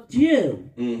I loved you.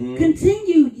 Mm-hmm.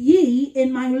 Continue ye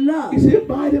in my love. He said,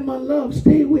 abide in my love.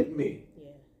 Stay with me.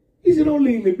 Yeah. He said, don't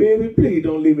leave me, baby. Please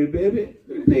don't leave me, baby.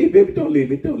 Please, baby, don't leave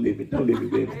me. Don't leave me. Don't leave me,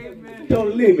 baby.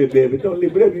 Don't leave me, baby. Don't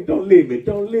leave me, baby. Don't leave me.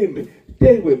 Don't leave me.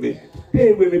 Stay with me.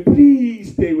 Stay with me.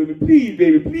 Please stay with me. Please,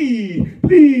 baby. Please.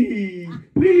 Please.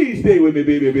 Please stay with me,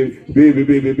 baby, baby. Baby,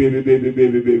 baby, baby, baby,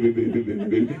 baby, baby, baby, baby,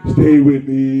 baby. Stay with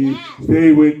me.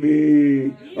 Stay with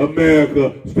me.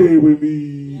 America, stay with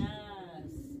me.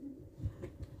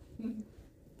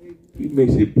 He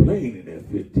makes it plain in that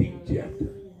 15th chapter.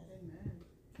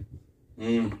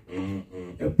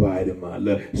 Abide in my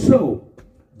love. So,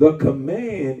 the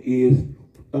command is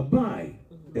abide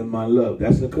in my love.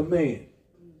 That's a command.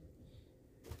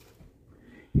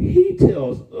 He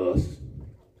tells us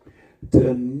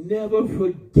to never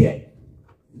forget,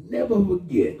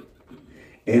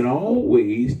 and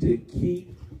always to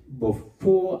keep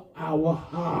before our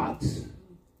hearts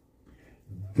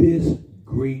this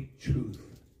great truth.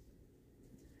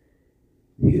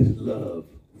 His love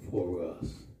for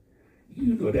us.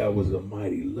 You know that was a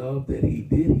mighty love that he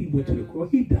did. He went to the cross.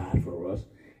 He died for us.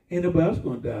 Ain't nobody else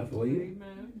going to die for you.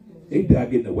 Amen. They die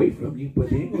getting away from you, but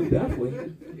they ain't going to die for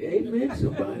you. Amen,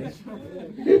 somebody.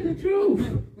 It's the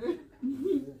truth.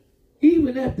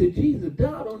 Even after Jesus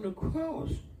died on the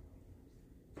cross,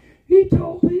 he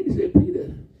told Peter, he said,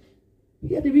 Peter,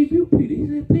 he had to rebuke Peter. He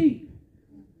said, Pete,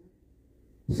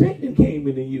 Satan came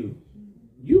into you.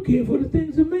 You care for the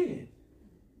things of man.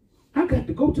 I got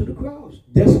to go to the cross.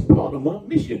 That's part of my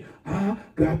mission. I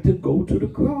got to go to the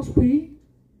cross, Pete.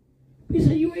 He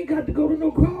said, you ain't got to go to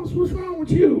no cross. What's wrong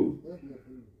with you?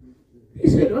 He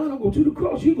said, I don't go to the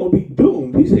cross. You're going to be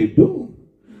doomed. He said, doomed?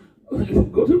 Go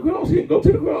to the cross. He said, go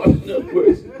to the cross. In other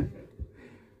words,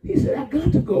 he said, I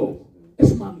got to go.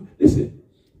 Listen,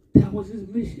 that was his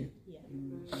mission.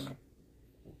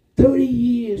 30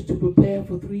 years to prepare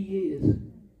for 3 years.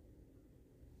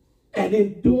 And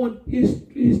in doing his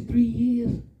 3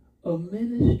 years of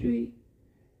ministry,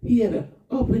 he had an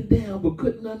up and down, but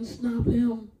couldn't nothing stop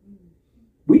him.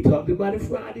 We talked about it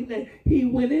Friday night. He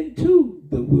went into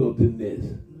the wilderness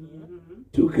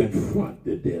to confront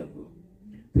the devil,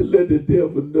 to let the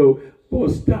devil know, boy,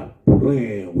 stop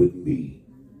playing with me.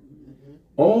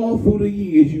 All through the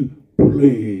years, you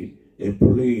played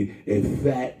and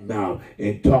fat mouth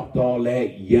and talked all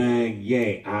that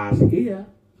yang. I was here.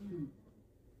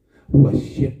 What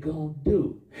you gonna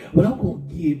do? Well, I'm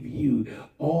gonna give you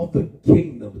all the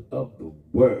kingdoms of the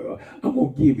world. I'm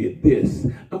gonna give you this.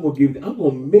 I'm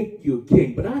gonna make you a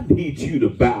king, but I need you to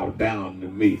bow down to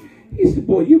me. He said,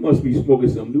 boy, you must be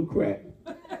smoking some new crack.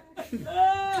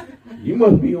 You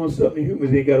must be on something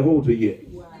humans ain't got a hold of yet.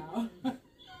 Wow.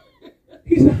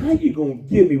 He said, how you gonna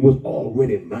give me what's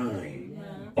already mine?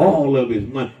 All of it's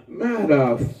mine. Matter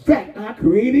of fact, I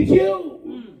created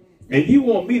you. And you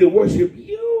want me to worship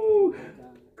you?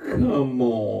 Come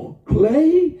on,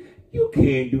 Clay. You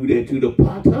can't do that to the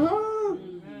potter.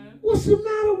 What's the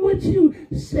matter with you?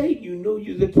 Satan, you know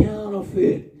you're the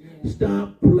counterfeit.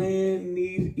 Stop playing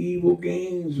these evil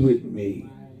games with me.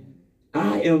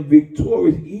 I am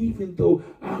victorious even though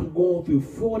I'm going through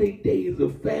 40 days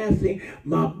of fasting.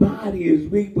 My body is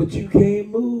weak, but you can't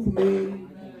move me.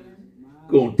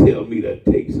 Gonna tell me to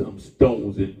take some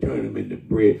stones and turn them into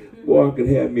bread. Boy, I could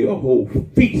have me a whole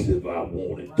feast if I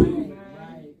wanted to.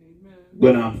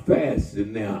 But I'm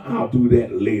fasting now. I'll do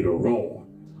that later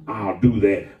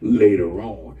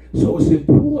on. So it's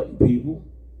important, people,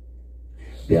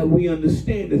 that we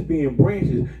understand as being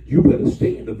branches, you better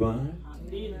stay in the vine.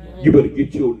 You better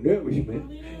get your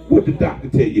nourishment. What the doctor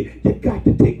tell you? You got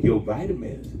to take your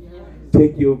vitamins.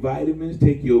 Take your vitamins,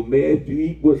 take your meds, you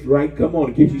eat what's right. Come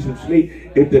on, get you some sleep.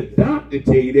 If the doctor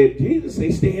tell you that, Jesus say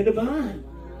stay in the vine.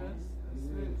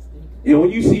 And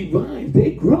when you see vines,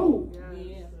 they grow.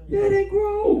 Yeah, they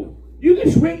grow. You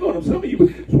can swing on them. Some of you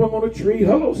swung on a tree.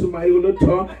 Hello, somebody with a little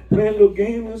talk, playing a little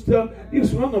game and stuff. You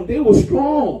swung them. They were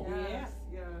strong.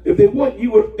 If they wasn't,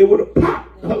 it would have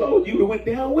popped. Hello, you would have went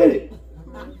down with it.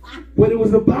 But it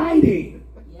was abiding.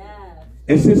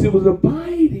 And since it was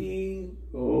abiding,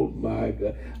 oh my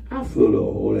God, I feel the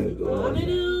Holy Ghost.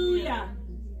 Hallelujah.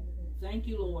 Thank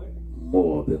you, Lord.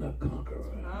 More than a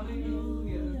conqueror.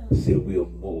 Hallelujah. Say we are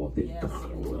more than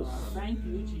conquerors. Thank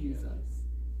you, Jesus.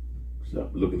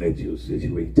 Stop looking at your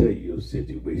situation. Tell you your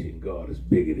situation. God is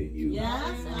bigger than you.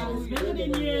 Yes, God is bigger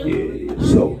than you. Yeah,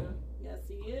 yeah. So, yes,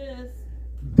 He is.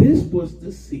 this was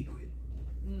the secret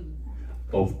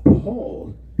of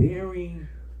Paul's daring,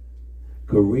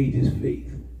 courageous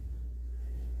faith.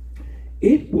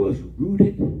 It was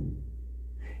rooted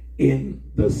in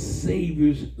the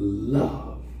Savior's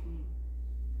love.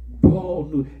 Paul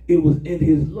knew it was in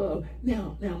his love.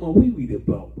 Now when we read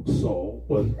about Saul,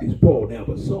 it's Paul now,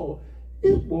 but Saul,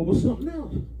 this boy was something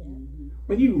else.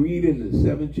 When you read in the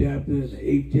 7th chapter and the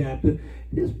 8th chapter,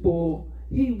 this boy,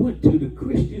 he went to the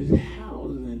Christians'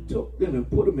 houses and took them and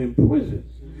put them in prison.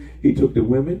 He took the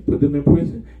women, put them in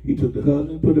prison. He took the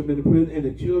husband, put them in the prison, and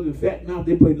the children, fat mouth,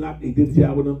 they put locked. He did the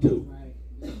job with them too.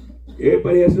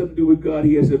 Everybody has something to do with God.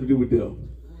 He has something to do with them.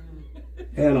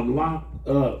 Had them locked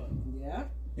up.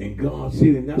 And God said,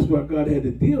 and that's why God had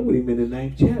to deal with him in the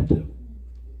 9th chapter.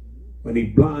 When he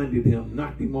blinded him,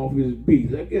 knocked him off his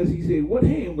beast. I guess he said, what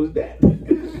hand was that?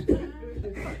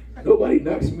 Nobody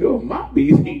knocks me off my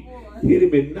beast. He hit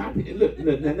him and knocked him. Look,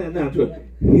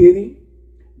 hit him,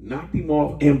 knocked him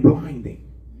off, and blinded him.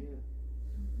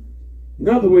 In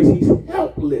other words, he's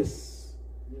helpless.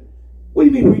 What do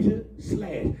you mean,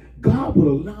 preacher? God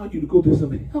will allow you to go through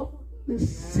some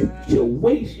helpless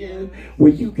situation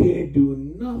where you can't do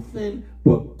nothing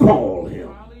but call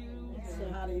him.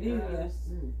 Hallelujah.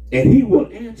 And he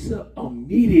will answer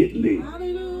immediately.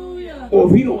 Hallelujah. Or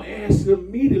if he don't answer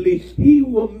immediately, he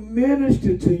will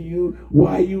minister to you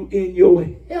while you in your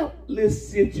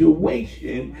helpless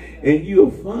situation, and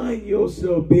you'll find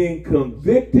yourself being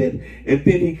convicted, and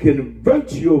then he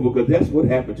converts you over, because that's what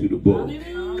happened to the boy.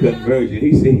 Conversion.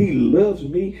 He said, he loves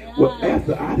me. Well,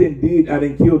 after I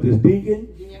didn't kill this deacon,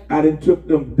 I done took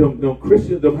them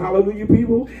Christians, them hallelujah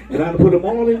people, and I done put them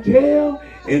all in jail,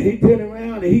 and he turned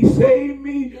around and he saved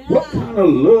me. What kind of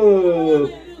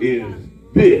love is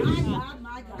this?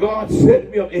 God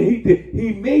set me up, and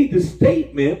he made the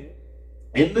statement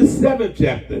In the 7th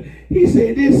chapter, he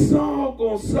said, this Saul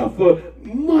gonna suffer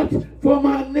much for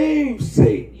my name's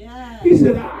sake. Yes. He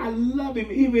said, I love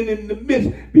him even in the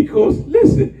midst, because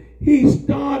listen, he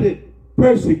started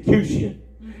persecution.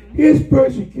 His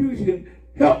persecution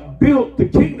helped build the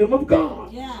kingdom of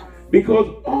God. Yes.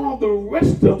 Because all the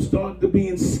rest of them started to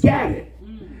being scattered.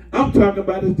 I'm talking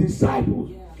about his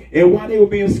disciples. And while they were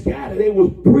being scattered, they was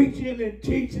preaching and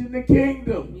teaching the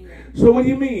kingdom. So what do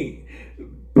you mean?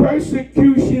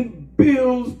 Persecution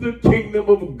builds the kingdom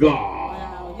of God.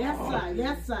 Wow. Yes, sir.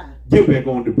 Yes, sir. Get back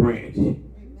on the branch.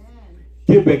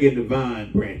 Get back in the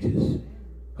vine branches.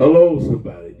 Hello,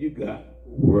 somebody. You got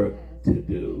work to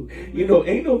do. You know,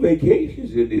 ain't no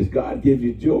vacations in this. God gives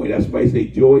you joy. That's why I say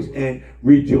joy and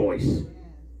rejoice.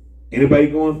 Anybody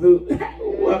going through?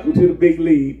 Welcome to the big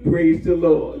league. Praise the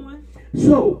Lord.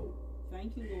 So,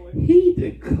 thank you, Lord. He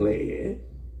declared,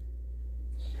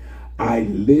 I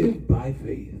live by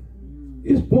faith.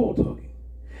 It's Paul talking.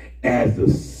 As the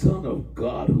Son of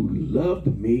God who loved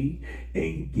me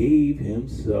and gave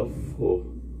himself for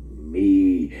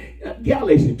me.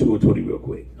 Galatians 2:20 real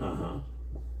quick.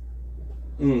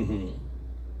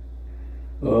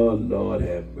 Oh, Lord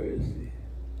have mercy.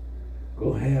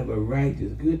 Gonna have a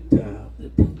righteous good time.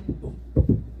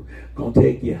 Gonna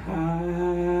take you high.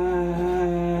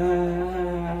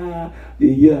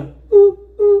 Yeah.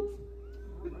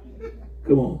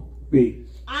 Come on, read.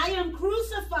 I am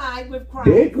crucified with Christ.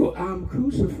 There you go. I'm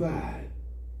crucified.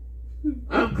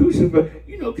 I'm crucified.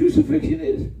 You know crucifixion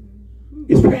is?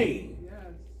 It's pain.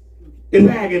 It's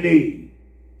agony.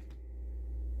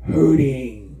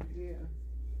 Hurting.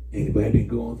 Anybody been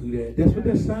going through that? That's what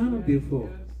that sign up there for.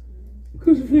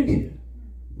 Crucifixion.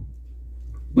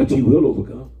 But you will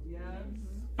overcome.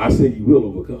 I said you will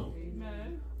overcome.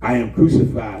 I am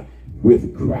crucified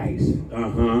with Christ.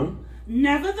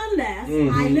 Nevertheless,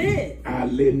 I live. I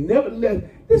live. Nevertheless,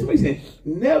 this is what he's saying.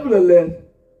 Nevertheless,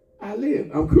 I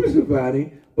live. I'm crucified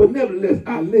him, but nevertheless,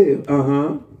 I live.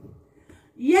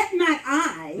 Yet not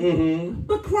I,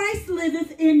 but Christ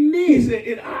liveth in me. He said,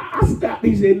 and I stopped.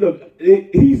 He said, look,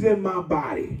 he's in my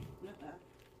body.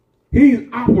 He's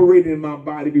operating in my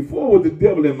body. Before was the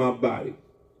devil in my body.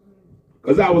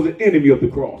 Because I was an enemy of the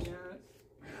cross.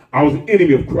 I was an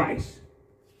enemy of Christ.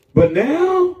 But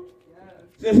now,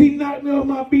 since he knocked me off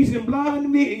my beast and blinded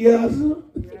me, yes, sir.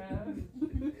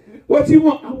 What you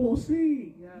want? I want to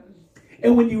see.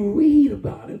 And when you read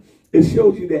about it, it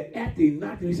shows you that after he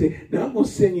knocked him, he said, now I'm going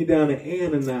to send you down to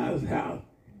Ananias' house.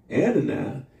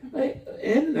 Ananias,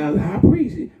 the high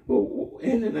priest. Well,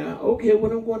 Ananias, okay,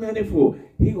 what I'm going down there for?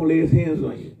 He going to lay his hands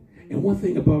on you. And one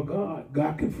thing about God,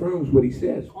 God confirms what he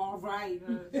says. All right.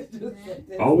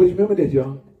 Always remember that,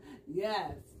 y'all.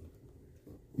 Yes.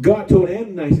 God told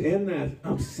Ananias,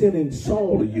 I'm sending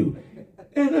Saul to you.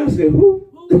 And I said, who?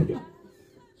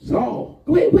 Saul.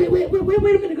 Wait a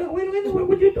minute, God. Wait a minute.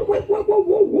 What you doing?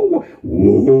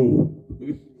 Whoa.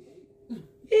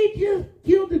 He just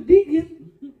killed the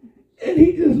deacon and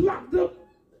he just locked up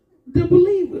the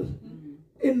believers.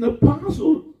 And the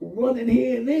apostles running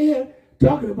here and there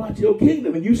talking about your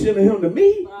kingdom, and you sending him to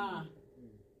me?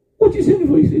 What you sending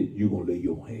for? He said, you're going to lay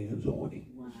your hands on him.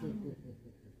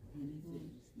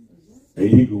 And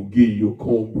he going to give you your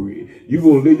cornbread. You're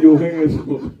going to lay your hands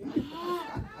on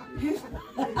him.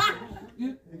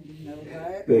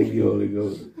 Thank you, Holy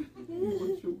Ghost.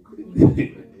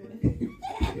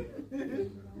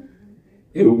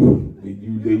 When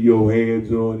you lay your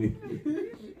hands on him,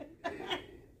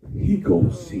 he going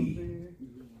to see.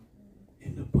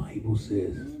 And the Bible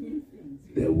says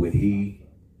that when he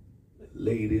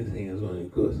laid his hands on him,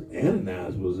 because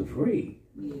Ananias was afraid.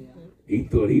 He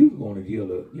thought he was going to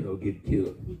jail or, get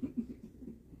killed.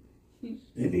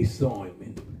 And he saw him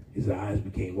and his eyes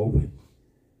became open.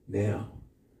 Now,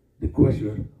 the question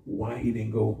is why he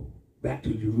didn't go back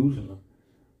to Jerusalem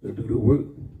to do the work.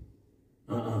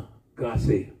 God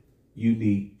said, you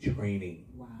need training.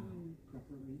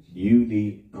 You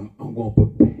need, I'm going to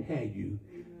prepare you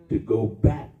to go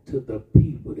back to the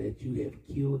people that you have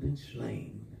killed and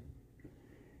slain.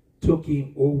 Took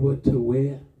him over to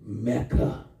where?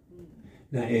 Mecca.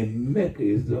 Now, in Mecca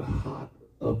is the heart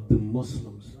of the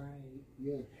Muslims.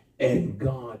 And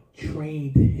God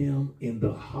trained him in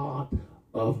the heart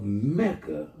of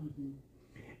Mecca.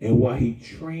 And while he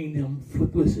trained him for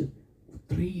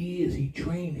 3 years, he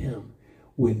trained him.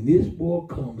 When this boy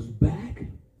comes back,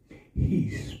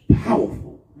 he's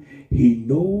powerful. He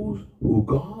knows who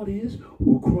God is,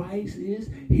 who Christ is.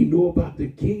 He knows about the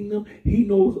kingdom. He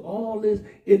knows all this.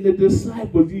 And the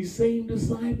disciples, these same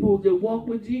disciples that walk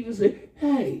with Jesus, say,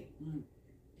 hey,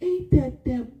 ain't that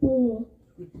boy?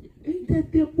 Ain't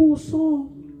that boy Saul?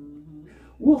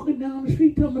 walking down the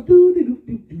street talking about, do.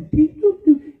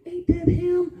 Ain't that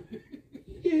him?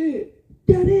 Yeah,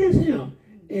 that is him.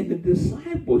 And the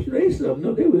disciples, they said,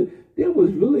 no, they was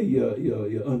really your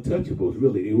untouchables,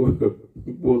 really. They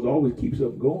was always keep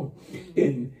something going.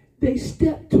 And they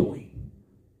stepped to him.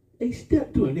 They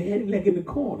stepped to him. They had him like in the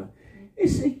corner. They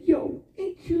said, yo,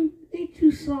 ain't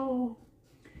you Saul?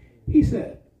 He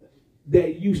said,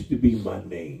 that used to be my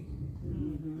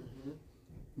name.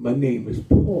 My name is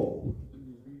Paul.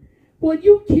 Well,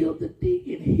 you killed the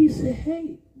deacon. He said,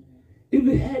 hey, if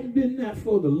it hadn't been that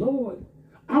for the Lord,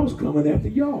 I was coming after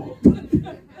y'all.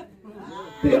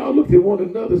 They all looked at one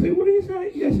another and said, what did he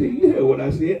say? I said, you heard what I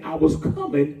said. I was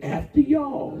coming after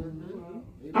y'all.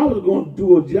 I was going to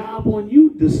do a job on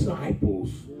you disciples.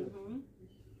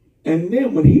 And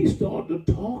then when he started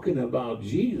talking about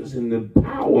Jesus and the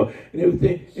power and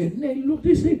everything, and they looked,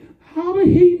 they said, how did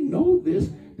he know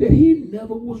this, that he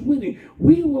never was winning?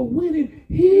 We were winning.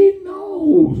 He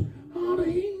knows. How did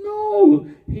he know?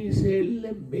 He said,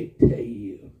 let me tell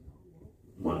you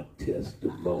my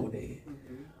testimony.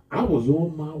 I was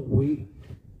on my way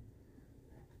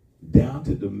down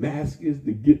to Damascus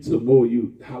to get some more of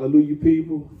you hallelujah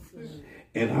people,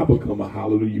 and I become a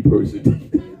hallelujah person.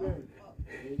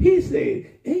 He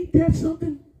said, ain't that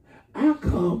something? I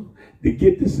come to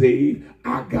get the saved.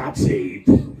 I got saved.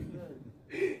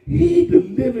 He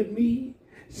delivered me,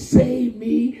 saved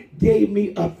me, gave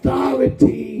me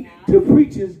authority to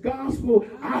preach his gospel.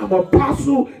 I am an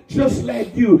apostle just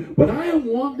like you, but I am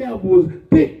one that was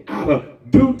picked out of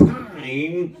due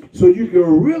time so you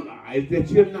can realize that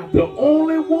you're not the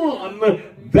only one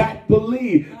that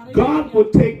believe. God will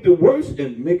take the worst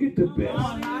and make it the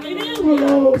best.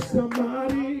 Hello,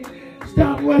 somebody.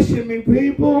 Stop rushing me,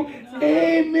 people.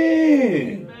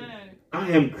 Amen.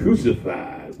 I am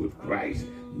crucified with Christ.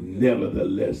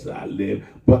 Nevertheless, I live.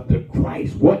 But the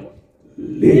Christ, what?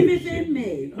 Liveth in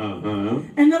me.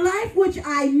 And the life which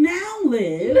I now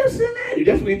live. Listen at it.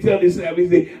 That's what he tells himself. He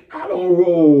said, I don't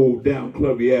roll down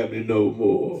Clubby Avenue no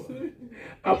more.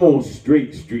 I'm on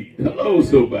Straight Street. Hello,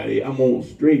 somebody. I'm on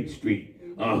Straight Street.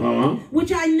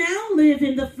 Which I now live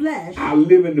in the flesh. I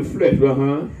live in the flesh.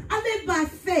 I live by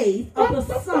faith of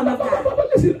the Son of God.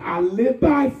 Listen, I live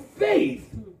by faith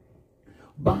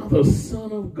by the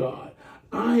Son of God.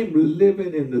 I'm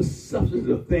living in the substance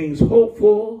of things hoped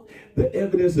for, the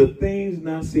evidence of things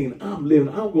not seen. I'm living.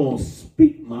 I'm going to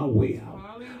speak my way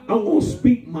out. I'm going to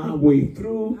speak my way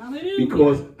through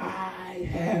because I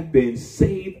have been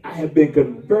saved. I have been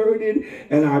converted,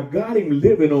 and I got him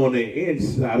living on the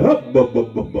inside. Now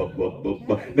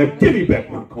give me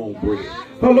back my cornbread.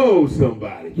 Hello,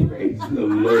 somebody. Praise the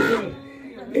Lord.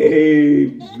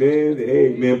 Amen.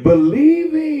 Amen.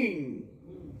 Believing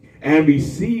and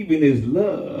receiving his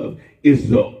love is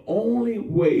the only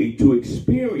way to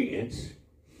experience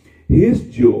his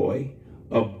joy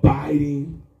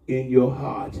abiding in your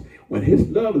heart. When his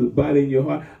love is abiding in your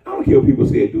heart, I don't care what people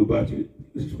say or do about you.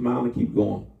 Just smile and keep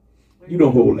going. You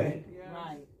don't hold that.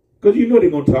 Because you know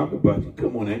they're going to talk about you.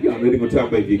 Come on now. Y'all know they're going to talk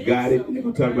about if you got it. They're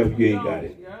going to talk about if you ain't got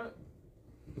it.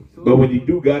 But when you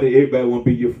do got it, everybody want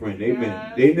to be your friend.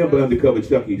 Amen. They ain't never undercover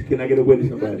Chuckies. Can I get a witness,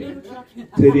 somebody?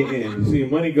 To the end. See,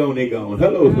 money gone, they gone.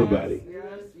 Hello, somebody.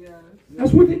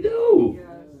 That's what they do.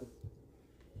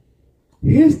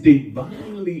 His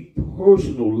divinely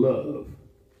personal love,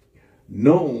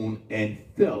 known and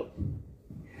felt,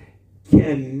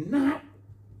 cannot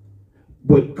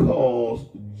but cause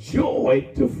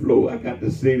joy to flow. I got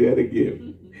to say that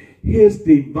again. His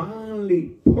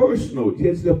divinely personal,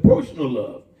 it's a personal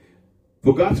love.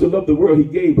 For God so loved the world, he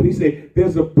gave. But he said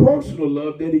there's a personal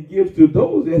love that he gives to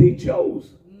those that he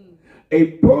chose.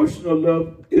 A personal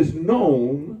love is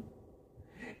known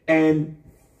and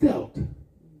felt.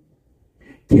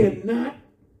 Cannot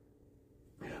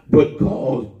but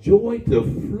cause joy to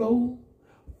flow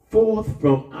forth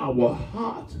from our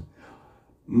hearts,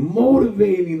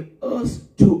 motivating us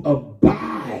to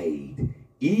abide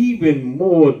even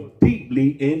more deeply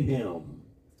in him.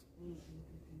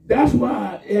 That's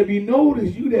why, have you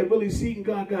noticed, you that really seeking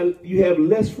God, you have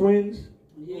less friends?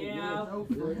 Yeah.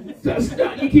 That's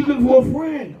not, you keep looking for a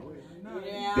friend.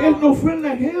 Yeah. There's no friend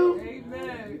like him.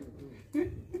 Amen.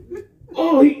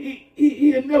 Oh,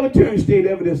 he'll never turn state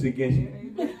evidence against you.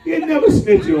 He'll never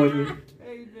snitch on you.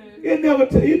 Amen.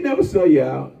 He'll never sell you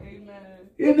out. Amen.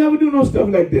 He'll never do no stuff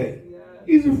like that. Yes.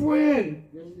 He's a friend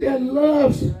that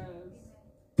loves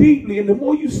deeply. And the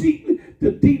more you seek,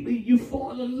 the deeply you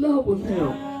fall in love with him.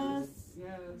 Yes.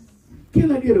 Yes.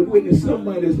 Can I get a witness?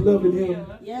 Somebody that's loving him.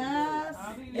 Yes.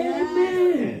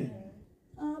 Amen.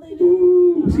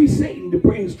 Ooh. See, Satan, the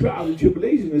brings trials and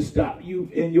tribulations to stop you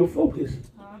in your focus.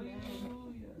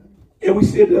 And we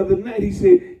said the other night, he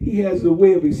said he has a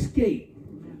way of escape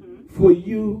for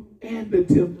you and the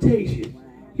temptation.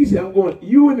 He said, I'm going,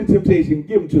 you and the temptation,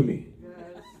 give them to me.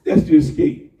 That's the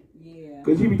escape.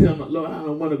 Because you be telling me, Lord, I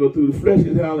don't want to go through the flesh.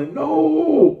 Is howling,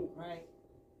 no. Right.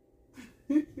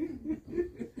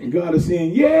 And God is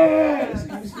saying, yes.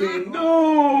 He's saying,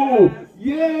 no.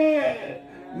 Yeah.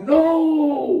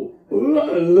 No.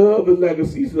 Love is like a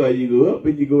seesaw. You go up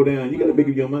and you go down. You got to make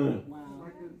up your mind.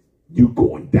 You're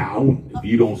going down if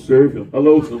you don't serve him.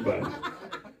 Hello, somebody.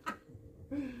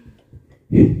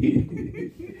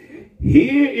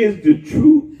 Here is the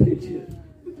true picture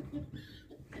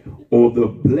or the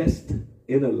blessed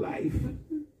inner life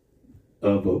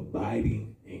of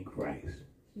abiding in Christ.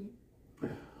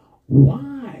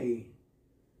 Why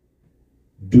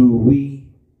do we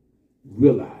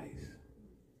realize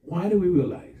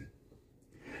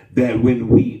that when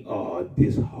we are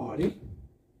disheartened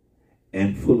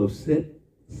and full of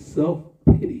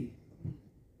self-pity,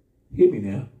 hear me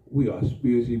now, we are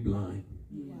spiritually blind.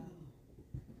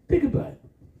 Think about it.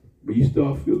 When you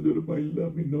start feeling that nobody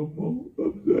love me no more,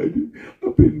 I've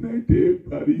been nice to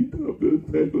everybody. You talk about the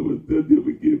type of stuff they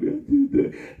would give me.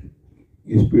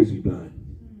 You're spiritually blind.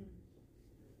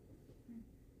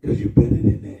 Because you're better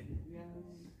than that.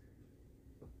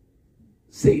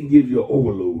 Satan gives you an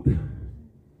overload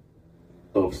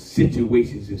of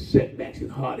situations and setbacks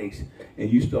and heartaches, and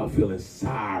you start feeling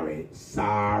sorry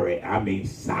for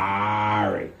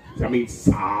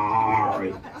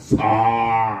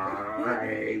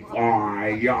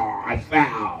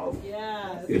yourself.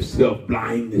 Yes. It's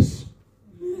self-blindness.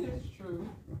 That's true.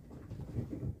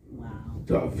 Wow.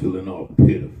 Start feeling all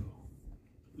pitiful,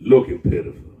 looking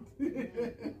pitiful.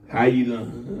 How you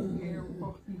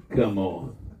done? Come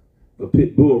on. A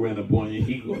pit bull ran up on you.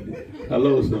 He go,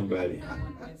 hello, somebody.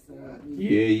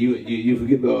 Yeah, you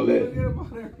forget all that.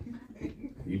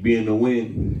 You be in the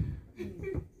wind.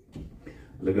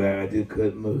 Look like I just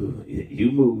couldn't move.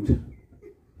 You moved.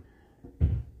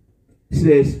 It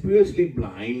says, spiritually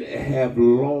blind, have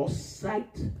lost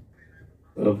sight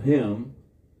of him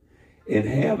and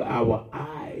have our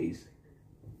eyes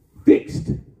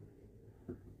fixed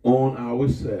on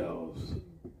ourselves.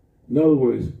 In other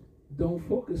words, don't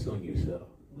focus on yourself.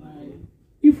 Right.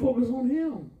 You focus on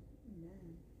him.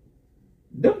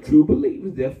 Them true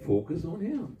believers that focus on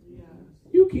him. Yes.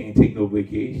 You can't take no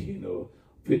vacation or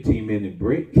 15-minute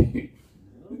break.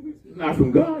 Not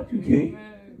from God, you can't.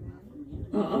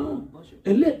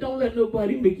 And don't let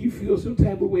nobody make you feel some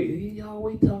type of way. You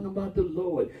always talking about the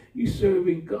Lord. You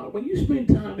serving God. When you spend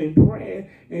time in prayer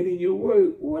and in your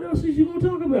word, what else is you going to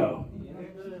talk about?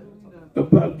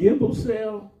 About gimbal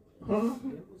cell? Huh?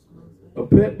 A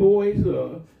Pet Boys,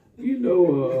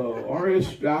 R.S.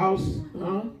 Strauss,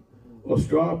 huh? Or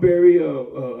Strawberry,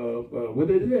 what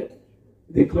they did?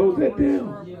 They closed that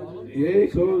down. Yeah, they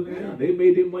closed it down. They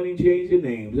made their money change their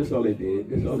names. That's all they did.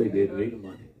 That's all they did to make the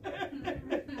money.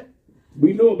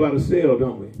 We know about a sale,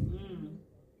 don't we?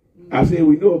 I said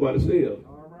we know about a sale.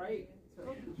 All right.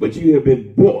 But you have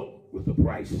been bought with a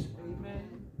price. Amen.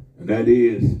 And that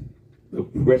is the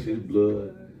precious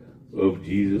blood of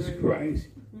Jesus Christ.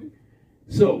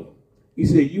 So, he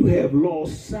said, you have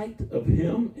lost sight of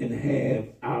him and have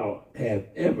our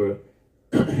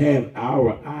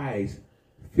eyes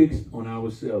fixed on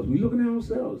ourselves. We looking at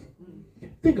ourselves.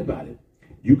 Think about it.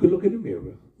 You can look in the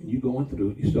mirror and you going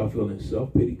through, you start feeling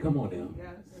self-pity. Come on now.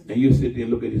 Yes. And you sit there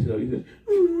and look at yourself. You say,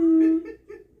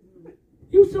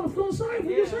 you start feeling sorry for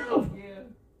yourself. Yeah.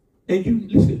 And you,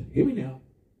 listen, hear me now.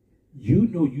 You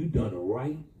know you done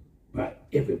right by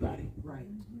everybody. Right.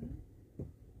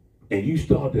 And you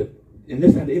start to, and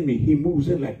that's how the enemy, he moves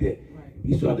in like that. Right.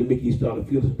 He started to make you start to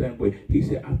feel some type of way. He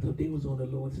said, I thought they was on the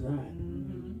Lord's side.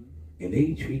 Mm-hmm. And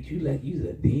they treat you like you's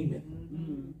a demon.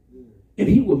 Mm-hmm. And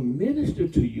he will minister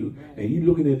to you. Right. And you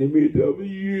looking in the mirror,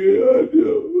 yeah, I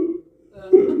know.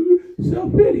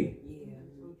 Self-pity. Yeah,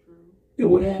 so true. And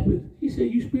what happened? He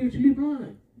said, you spiritually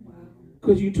blind.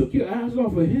 Because you took your eyes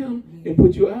off of him and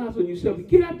put your eyes on yourself.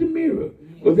 Get out the mirror.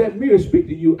 Because that mirror speak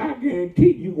to you. I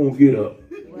guarantee you going to get up.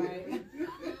 Right.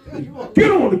 Get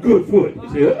on the good foot. He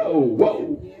said, oh,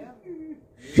 whoa.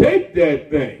 Shake that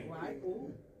thing.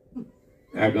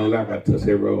 Acting like I touched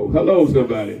that road. Hello,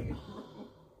 somebody.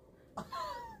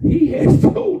 He has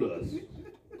told us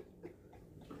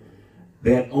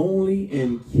that only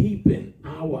in keeping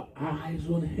our eyes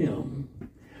on him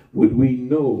would we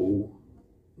know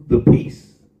the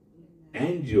peace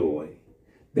and joy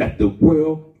that the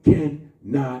world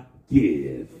cannot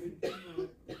give.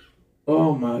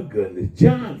 Oh my goodness.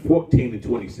 John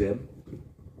 14:27.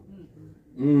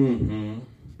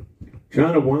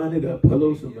 Trying to wind it up.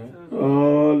 Hello, somebody.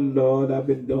 Oh, Lord, I've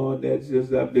been doing that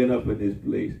since I've been up in this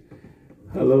place.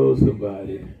 Hello,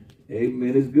 somebody.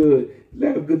 Amen. It's good. It's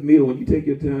like a good meal when you take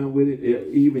your time with it.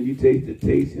 Even you taste the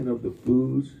tasting of the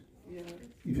foods.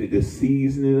 You take the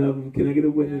seasoning of them. Can I get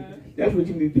a witness? That's what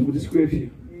you need to do with the scripture.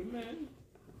 Amen.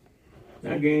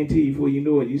 I guarantee you, before you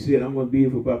know it, you said, I'm going to be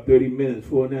here for about 30 minutes.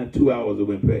 For now, 2 hours have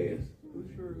went past.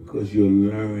 Because you're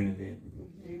learning it.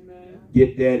 Amen.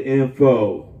 Get that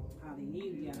info.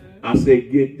 Hallelujah. I say,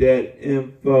 get that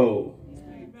info.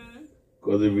 Amen.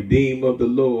 Because the redeemed of the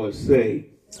Lord say,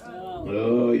 Oh.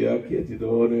 oh, y'all catch it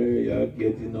on there. Y'all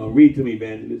catch it on. Read to me,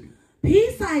 evangelist.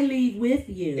 Peace I leave with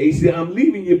you. He said, I'm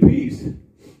leaving you peace.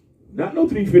 Not no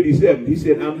 357. He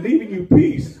said, I'm leaving you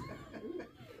peace.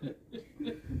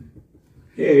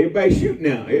 Yeah, everybody shooting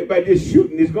now. Everybody just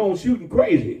shooting. It's going shooting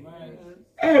crazy.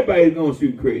 Everybody's going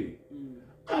shooting crazy.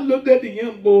 I looked at the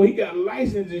young boy. He got a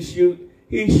license to shoot.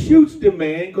 He shoots the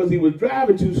man because he was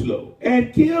driving too slow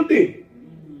and killed him.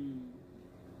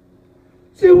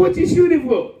 Said, what you shooting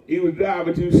for? He was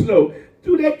driving too slow.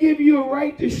 Do that give you a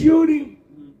right to shoot him?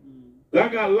 I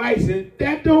got a license.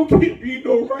 That don't give you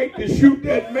no right to shoot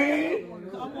that man.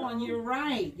 Come on, you're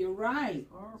right. You're right.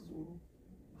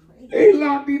 They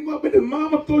locked him up and his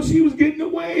mama thought she was getting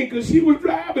away because she was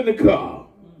driving the car.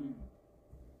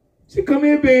 She said, come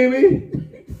here, baby.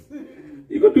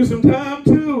 You're going to do some time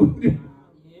too.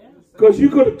 Because you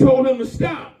could have told him to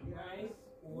stop. Right?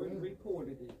 Or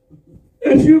reported it.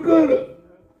 Yes, you could have.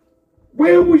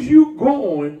 Where was you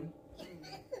going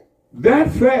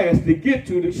that fast to get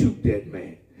to shoot that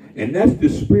man? And that's the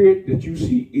spirit that you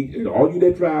see. All you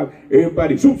that drive,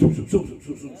 everybody, zoom, zoom, zoom, zoom,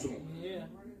 zoom, zoom, zoom. Yeah.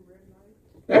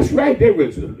 That's right.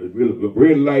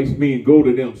 Red lights mean go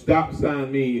to them. Stop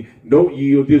sign mean don't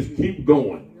yield, just keep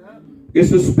going.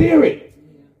 It's a spirit.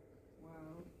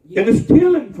 And it's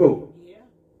killing folk.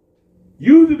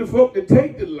 Usually the folk that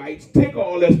take the lights, take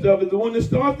all that stuff, is the one that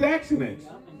starts the accidents.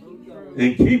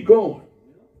 And keep going.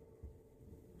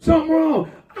 Something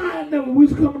wrong. We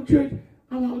was coming to church.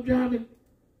 I'm out driving.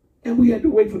 And we had to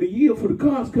wait for the yield for the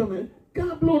cars coming.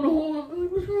 God blowing the horn.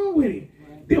 What's wrong with him?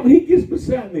 Then when he gets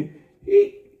beside me,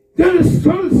 I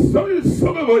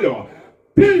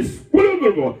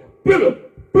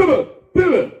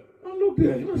looked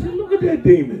at him. I said, look at that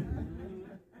demon.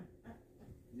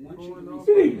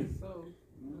 Demon.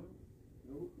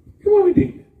 Come on,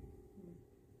 demon.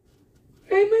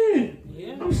 Amen.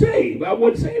 Yeah. I'm saved. I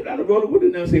wasn't saved. I'd have run with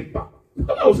it and say,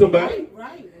 hello, somebody.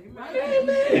 Right.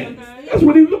 Amen. That's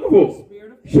what he was looking for.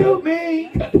 Shoot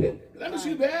me. Let me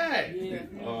see that. Yeah.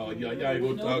 Oh, y'all ain't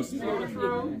gonna talk.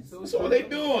 That's all they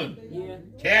doing. Yeah.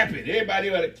 Cap it. Everybody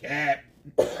got a cap.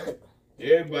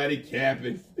 Everybody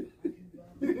capping.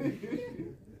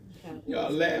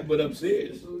 Y'all laugh, but I'm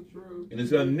serious. And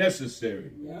it's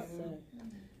unnecessary. Yes, sir.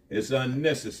 It's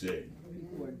unnecessary.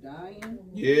 People are dying.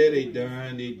 Yeah, they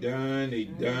done.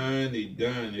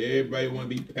 Everybody want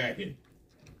to be packing.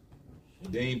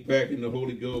 They ain't packing the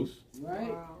Holy Ghost.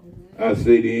 Right. I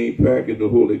say they ain't packing the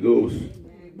Holy Ghost.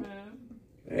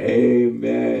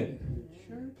 Amen.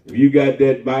 If you got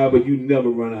that Bible, you never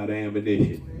run out of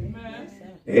ammunition.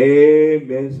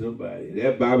 Amen, somebody.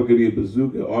 That Bible could be a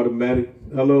bazooka, automatic.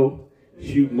 Hello?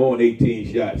 Shoot more than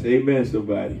 18 shots. Amen,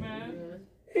 somebody.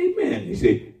 Amen. He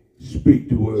said, speak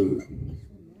the word.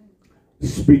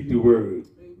 Speak the word.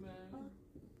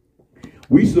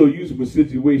 We so used to when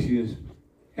situations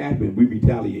happen, we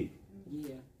retaliate.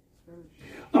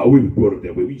 Oh, we was brought up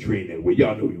that way. We trained that way.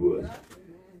 Y'all know we was.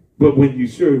 But when you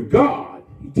serve God,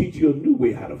 he teach you a new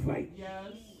way how to fight.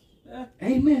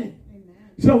 Amen.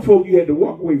 Some folk you had to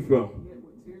walk away from.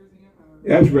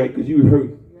 That's right, because you was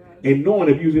hurt. And knowing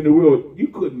if you was in the world, you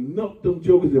couldn't milk them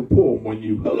jokers and pour them on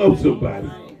you. Hello, somebody.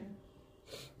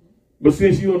 But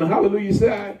since you on the hallelujah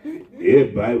side,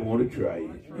 everybody want to try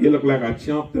you. You look like a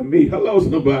chump to me. Hello,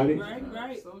 somebody.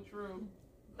 Right. So true.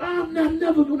 I'm not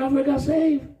never when I got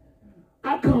saved.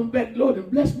 I come back, Lord,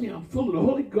 and bless me. I'm full of the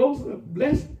Holy Ghost. I'm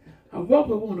blessed. I walk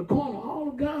up on the corner,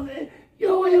 all the guys,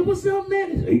 yo, hey, what's up,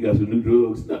 man? He got some new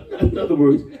drugs. In other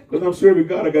words, because I'm serving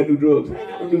God, I got new drugs. I ain't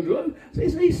got no new drugs. So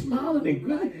he's smiling and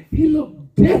grinning. He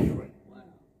looked different.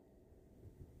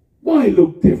 Boy, he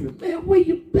looked different. Man, where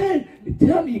you been? You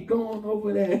tell me you're going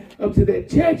over there, up to that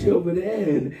church over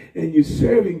there, and you're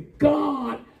serving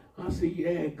God. I said,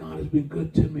 yeah, God has been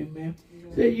good to me, man.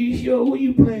 Say, you sure? Who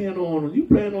you playing on? You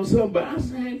playing on somebody? I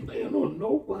said, I ain't playing on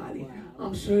nobody.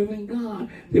 I'm serving God.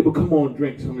 They would come on,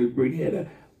 drink some of this bread. He had a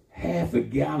half a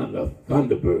gallon of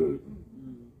Thunderbird.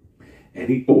 And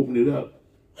he opened it up.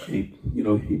 He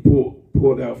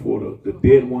poured out for the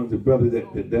dead ones, the brothers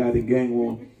that died in gang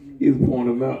war. He was pouring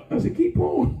them out. I said, keep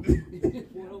pouring.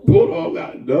 Pulled all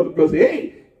out. The other brother said,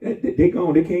 hey, they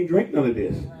gone. They can't drink none of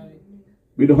this.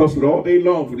 We done hustled all day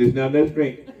long for this. Now let's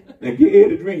drink. Now get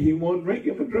Ed a drink. He won't drink.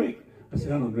 Give him a drink. I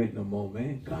said, I don't drink no more,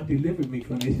 man. God delivered me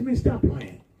from this. He said, man, stop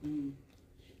playing.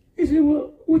 He said,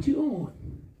 well, what you on?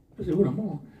 I said, what I'm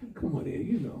on? Come on, Ed,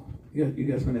 you know. You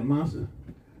got some of that monster.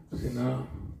 I said, no.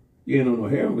 You ain't on no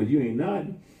heroin, but you ain't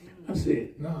nodding. I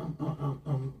said, no,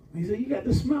 he said, you got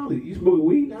the smile. You smoking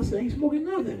weed? I said, I ain't smoking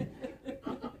nothing.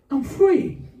 I'm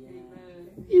free.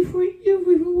 You free? You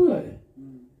free from what?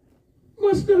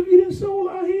 What stuff you done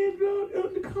sold out here,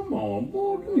 dog? Come on,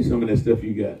 boy. Give me some of that stuff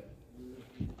you got.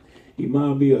 He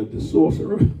reminded me of the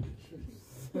sorcerer.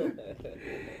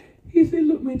 He said,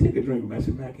 look, man, take a drink. I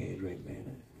said, man, I can't drink,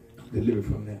 man. I'm delivered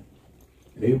from that.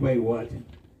 And everybody watching.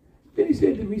 Then he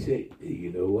said to me, he said, hey,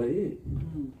 you know what it is?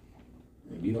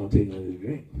 If you don't take none of this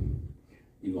drink,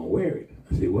 you're going to wear it.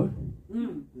 I said, what?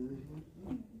 I'm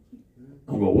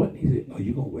going to what? He said, oh,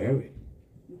 you're going to wear it.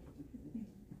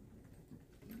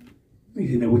 He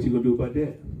said, now what you going to do about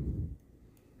that?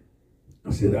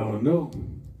 I said, I don't know.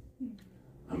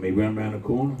 I may run around the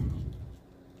corner.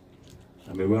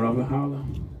 I may run off and holler.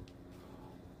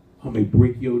 I may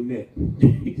break your neck.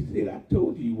 He said, I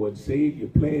told you wasn't saved. You're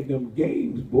playing them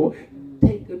games, boy.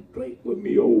 Take a drink with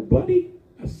me, old buddy.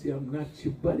 I said, I'm not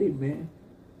your buddy, man.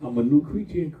 I'm a new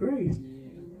creature in Christ.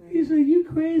 He said, you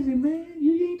crazy, man.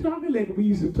 You ain't talking like we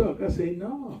used to talk. I said,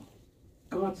 no.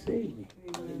 God saved me.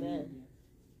 Amen.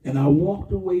 And I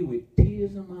walked away with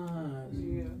tears in my eyes.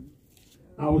 Yeah.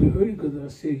 I was hurting because I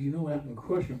said, you know, I can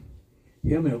crush him.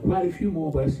 Yeah, I mean, quite a few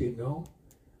more, but I said, no.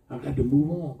 I got to move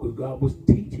on because God was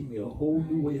teaching me a whole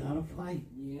new way how to fight.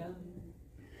 Yeah.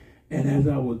 And as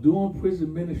I was doing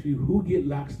prison ministry, who get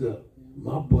locked up?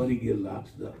 My buddy get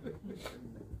locked up.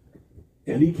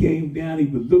 And he came down, he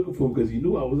was looking for him because he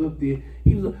knew I was up there.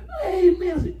 He was like, hey,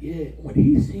 man. I said, yeah. When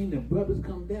he seen the brothers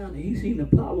come down and he seen the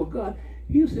power of God,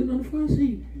 he was sitting on the front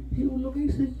seat. He was looking,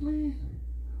 he said, man,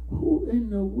 who in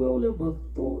the world ever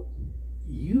thought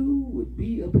you would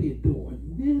be up here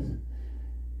doing this?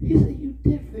 He said, you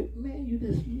different, man. You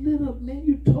just lit up, man.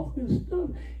 You talking stuff.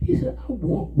 He said, I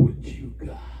want what you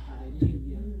got.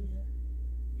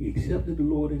 He accepted the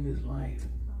Lord in his life.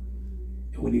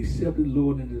 And when he accepted the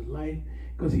Lord in his life,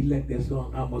 because he liked that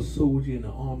song, I'm a soldier in the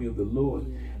army of the Lord.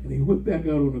 And he went back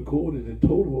out on the corner and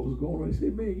told him what was going on. He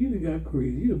said, man, you done got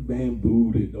crazy. You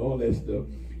bambooed and all that stuff.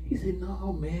 He said,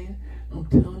 no, man. I'm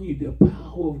telling you, the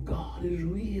power of God is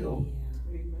real.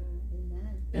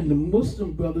 And the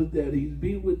Muslim brothers that he's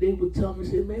been with, they would tell me,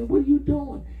 say, man, what are you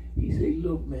doing? He said,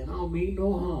 look, man, I don't mean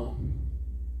no harm.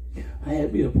 I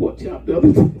had me a pork chop the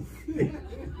other day.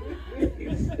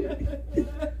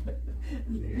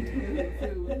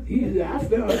 He said, I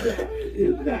found out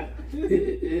it's not.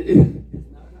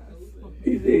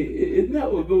 He said, it's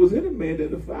not what goes in a man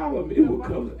that defile him, it what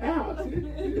comes out.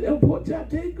 That pork chop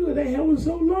tastes good. They held it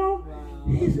so long.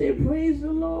 He said, praise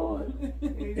the Lord.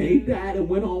 And he died and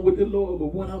went on with the Lord. But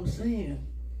what I'm saying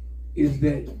is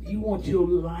that you want your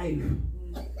life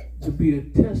to be a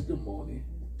testimony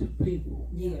to people.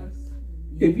 Yes.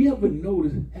 If you ever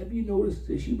noticed, have you noticed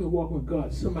that you've been walking with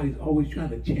God, somebody's always trying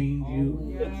to change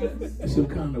you in some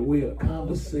kind of way, a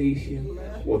conversation,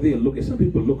 or they'll look at, some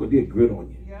people look or they'll grit on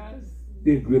you.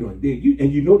 They'll grit on you.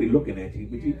 And you know they're looking at you,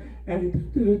 but you,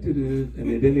 and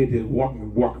then they just walk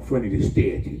in front of you,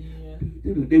 stare at you.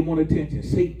 They want attention.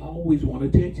 Satan always want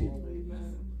attention.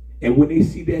 And when they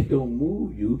see that don't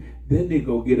move you, then they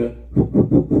go get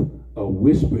a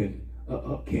whispering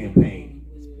campaign.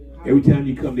 Every time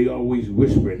you come, they always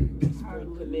whispering.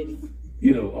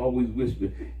 You know, always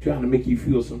whispering, trying to make you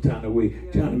feel some kind of way,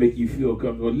 trying to make you feel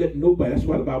comfortable. Let nobody. That's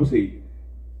why the Bible says,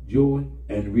 joy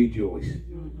and rejoice.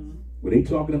 When they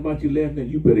talking about you laughing,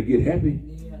 you better get happy.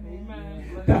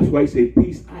 That's why he said,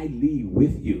 peace I leave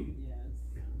with you.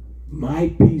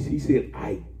 My peace, he said,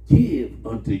 I give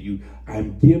unto you.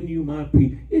 I'm giving you my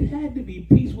peace. It had to be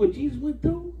peace what Jesus went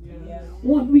through. Yes.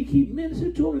 One week he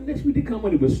ministered to him, the next week they come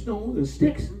with him with stones and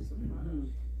sticks.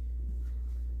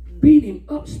 Beat him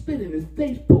up, spit in his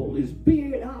face, pulled his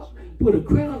beard out, put a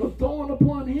crown of thorn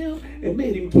upon him, and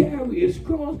made him carry his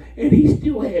cross, and he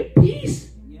still had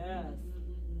peace. Yes.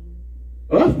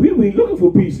 Us, we looking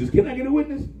for pieces. Can I get a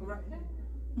witness?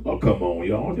 Oh, come on,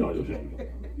 y'all.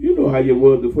 You know how you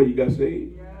was before you got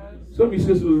saved. Yes. Some of your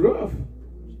sisters was rough.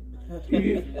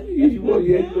 You had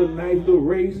a little nice little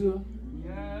razor,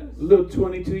 yes. A little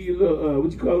 22, your little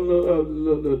what you call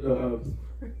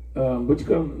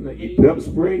your pepper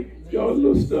spray, y'all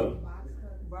little stuff.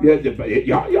 Yeah,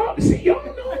 y'all see, y'all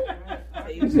know.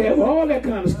 You used to have all that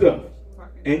kind of stuff,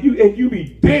 and you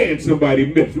be dead somebody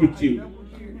mess with you.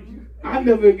 I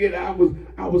never forget.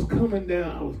 I I was coming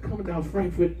down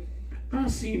Frankfurt. I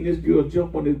seen this girl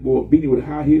jump on this board, beating with a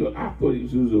high heel. I thought it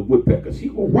was a woodpecker. She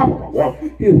go wop, wop, wop.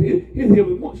 His heel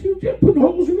was, she was just putting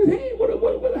holes in his hand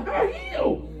with a high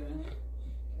heel.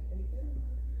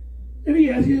 And he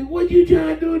asked, what you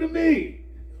trying to do to me?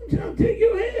 I'm trying to take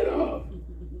your head off.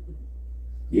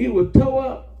 He was toe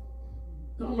up.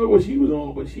 I don't know what she was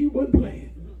on, but she wasn't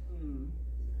playing.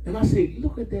 And I said,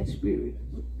 look at that spirit.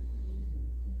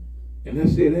 And I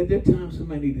said, at that time,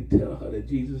 somebody need to tell her that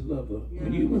Jesus loved her. Yes.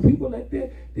 When people like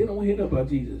that, they don't want to hear about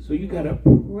Jesus. So you got to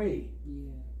pray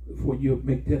before you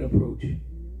make that approach.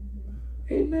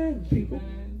 Amen, people.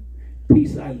 Amen.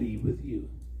 Peace I leave with you.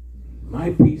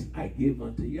 My peace I give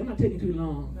unto you. I'm not taking too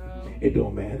long. No. It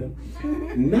don't matter.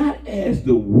 Not as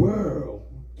the world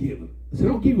giveth. So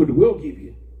don't give what the world give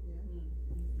you.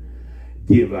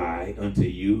 Give I unto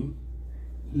you.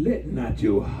 Let not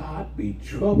your heart be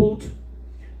troubled,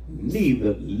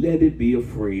 neither let it be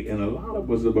afraid. And a lot of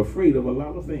us are afraid of a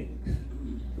lot of things.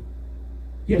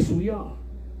 Yes, we are.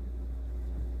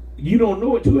 You don't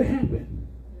know it till it happened.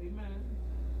 Amen.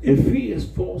 And fear is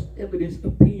false evidence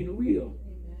of being real.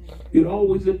 Amen. It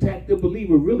always attacks the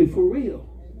believer really for real.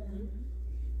 Amen.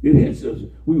 It hits us.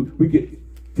 We get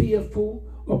fearful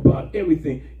about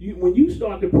everything. When you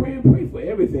start to pray for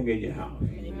everything in your house.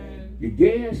 Amen. Your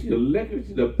gas, your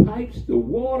electricity, the pipes, the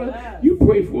water. Yes. You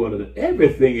pray for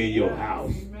everything in your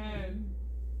house. Amen.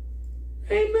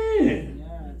 Amen.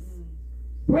 Yes.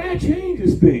 Prayer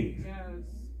changes things. Yes.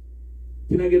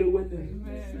 Can I get a witness?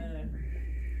 Amen.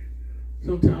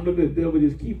 Sometimes the devil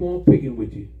just keep on picking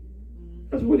with you.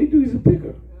 That's what he do. He's a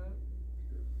picker.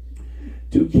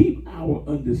 To keep our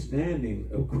understanding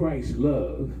of Christ's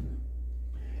love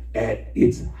at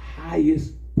its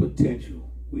highest potential,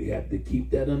 we have to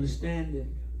keep that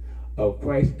understanding of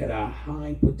Christ at our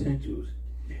high potentials.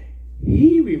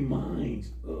 He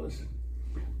reminds us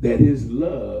that his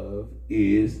love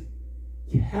is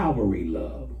Calvary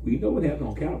love. We know what happened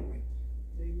on Calvary.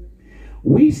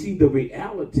 We see the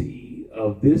reality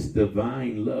of this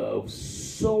divine love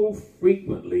so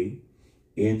frequently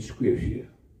in Scripture.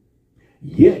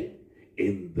 Yet,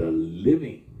 in the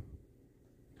living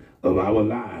of our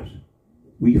lives,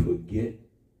 we forget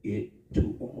it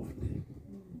too often.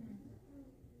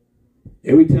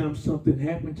 Every time something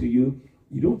happened to you,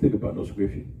 you don't think about no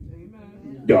scripture.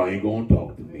 Amen. Y'all ain't going to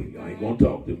talk to me. Y'all ain't going to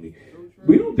talk to me.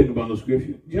 We don't think about no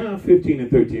scripture. John 15 and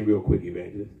 13, real quick,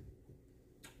 evangelist.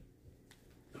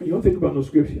 You don't think about no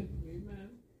scripture. Amen.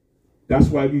 That's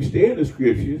why if you stay in the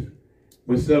scriptures,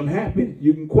 when something happens,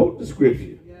 you can quote the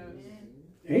scripture. Yes.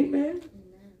 Amen.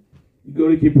 You go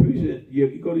to your computer. You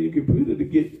go to your computer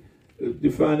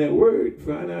to find that word.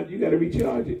 Find out you got to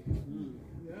recharge it.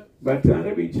 Yep. By the time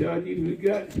they recharge, you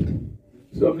forgot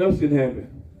something else didn't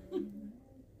happen.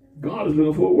 God is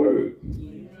looking for a word.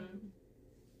 Amen.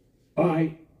 All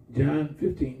right, John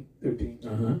 15,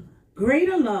 13.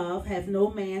 Greater love hath no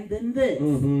man than this,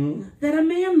 that a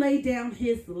man lay down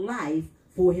his life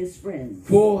for his friends.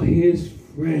 For his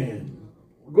friend.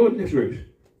 Go to the next verse.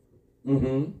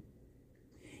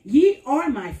 Ye are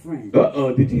my friends.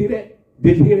 Did you hear that?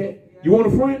 Did you hear that? You want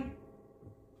a friend?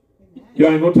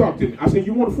 Y'all ain't gonna talk to me. I said,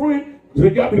 you want a friend? So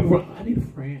y'all need a friend. I need a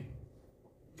friend.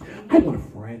 I want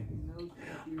a friend.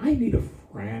 I need a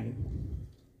friend.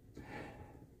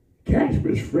 Casper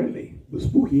is friendly, but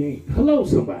Spooky ain't. Hello,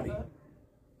 somebody.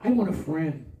 I want a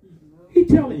friend. He's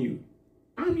telling you,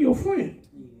 I'm your friend.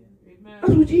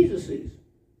 That's what Jesus says.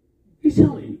 He's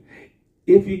telling you,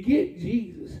 if you get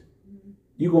Jesus,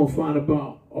 you're going to find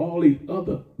about all these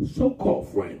other so-called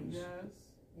friends. Yes.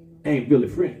 Ain't really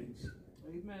friends.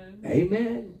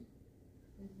 Amen.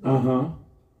 Amen.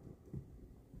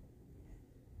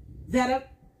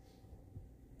 That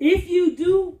if you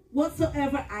do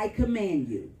whatsoever I command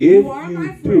you, if you are you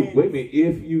my do, friend. wait a minute,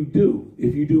 if you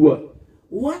do what?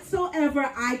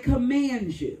 Whatsoever I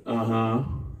command you,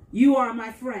 you are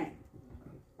my friend.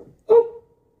 Oh.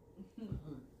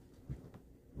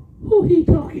 Who he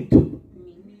talking to?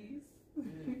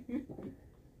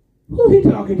 Who he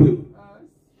talking to?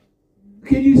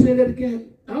 Can you say that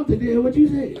again? I don't think they heard what you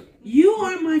said. You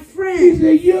are my friend. He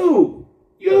said you.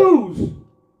 Use.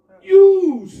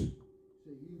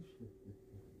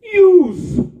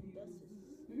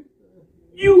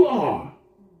 You are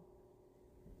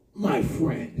my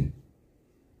friend.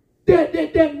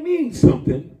 That means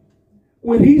something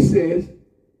when he says,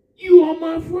 you are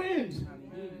my friends.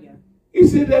 He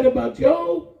said that about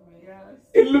Job.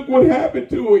 And look what happened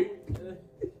to him.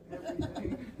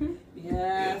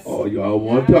 Yes. Oh, y'all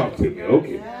want to talk to me.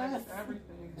 Okay. Yes.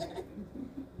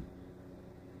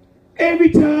 Every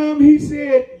time he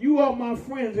said, you are my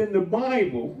friends in the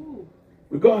Bible,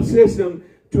 when God says something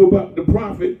to about the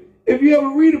prophet, if you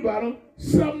ever read about them,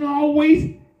 something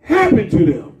always happened to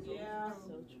them. Yeah.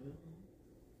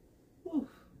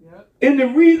 And the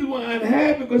reason why it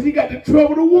happened because he got to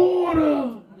trouble the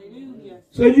water.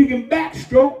 So you can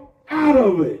backstroke out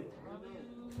of it.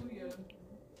 Hallelujah.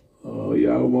 Oh,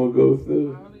 y'all want to go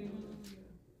through?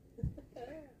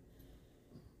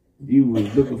 You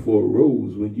was looking for a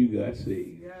rose when you got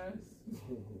saved. Yes.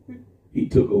 He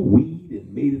took a weed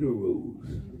and made it a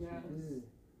rose. Yes.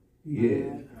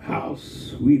 Yeah, how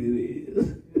sweet it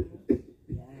is.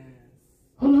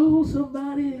 Hello,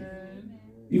 somebody.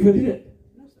 You finished it?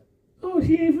 Oh,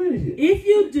 she ain't finished it. If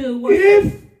you do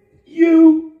If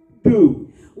you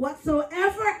do.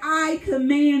 whatsoever I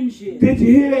command you. Did you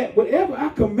hear that? Whatever I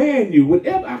command you,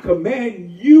 whatever I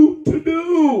command you to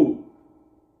do.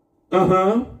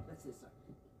 Uh-huh.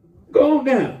 Go on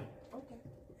down.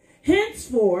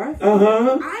 Henceforth,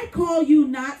 Uh-huh. I call you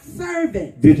not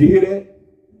servant. Did you hear that?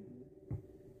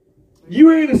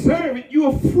 You ain't a servant, you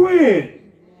a friend.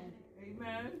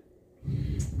 Amen.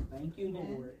 Thank you,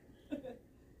 Lord.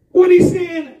 What he's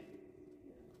saying,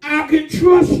 I can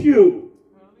trust you.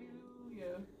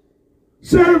 Hallelujah.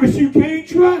 Service you can't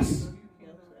trust.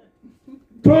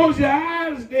 Close your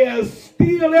eyes, they'll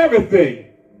steal everything.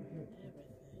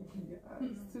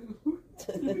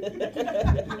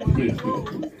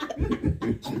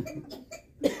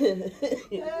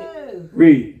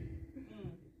 Read.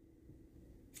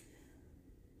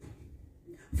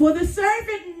 For the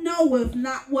servant knoweth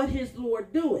not what his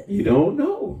Lord doeth. You don't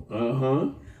know. Uh-huh.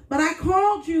 But I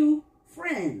called you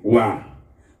friend. Wow.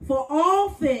 For all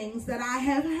things that I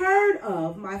have heard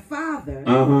of my Father,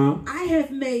 Uh-huh. I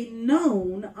have made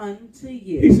known unto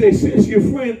He you. said, since you're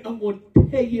a friend, I'm going to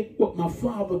tell you what my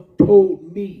father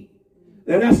told me.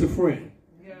 Now, that's a friend.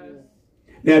 Yes.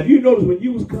 Now, if you notice when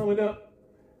you was coming up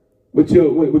with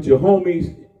your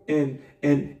homies and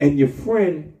your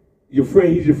friend,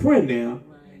 he's your friend now,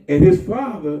 and his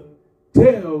father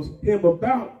tells him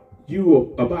about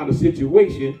you, about a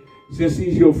situation, since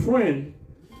he's your friend,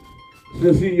 you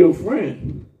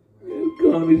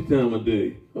call me this time of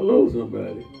day. Hello,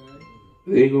 somebody.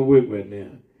 It ain't gonna work right now.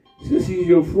 Since he's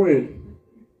your friend,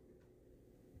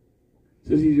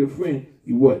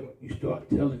 you what? You start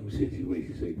telling him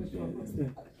situations. Say,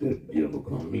 you don't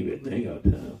call me that thing out of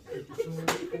time.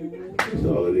 That's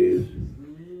all it is.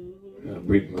 I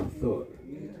break my thought.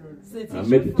 I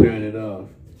meant to turn it off.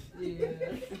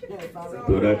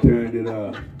 But I turned it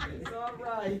off. It's all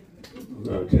right. I'm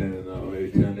turning it off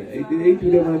every time. They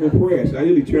do that when I'm impressed. I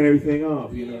usually turn everything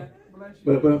off, you know.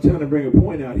 But I'm trying to bring a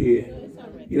point out here.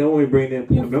 You know, I want to bring that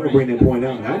point. I'm going to bring that point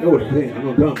out. I know what I'm saying. I know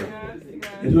what I'm talking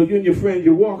about. And so you and your friend,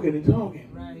 you're walking and talking.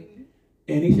 Right.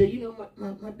 And he said, you know,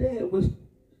 my dad was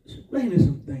explaining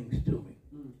some things to me.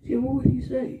 Yeah, what would he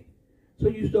say? So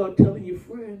you start telling your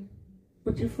friend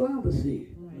what your father said.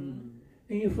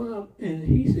 And your father, and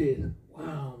he says,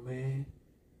 wow, man,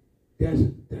 I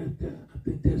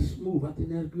think that's smooth. I think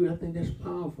that's good. I think that's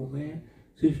powerful, man.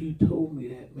 Since you told me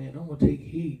that, man, I'm going to take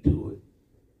heed to it.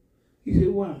 He said,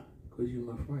 why? Because you're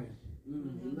my friend.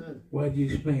 Why did you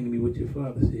explain to me what your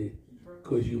father said?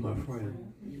 Because you're my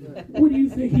friend. What do you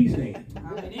think he's saying?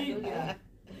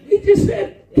 He just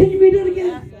said, can you read that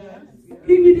again?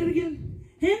 Can you read that again?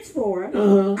 Henceforth,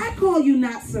 Uh-huh. I call you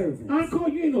not servants. I call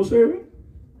you ain't no servant.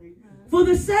 For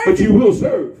the But servant, you will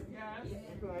serve.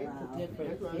 Yes.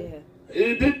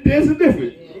 There's a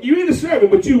difference. You ain't a servant,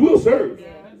 but you will serve. Yes.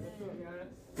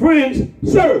 Friends,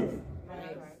 serve.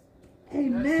 Yes.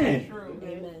 Amen. True.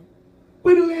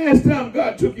 When the last time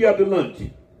God took you out to lunch?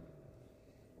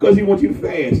 Because he wants you to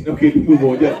fast. Okay, move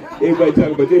on. Everybody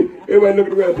talking about that. Everybody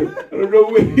looking around. I don't know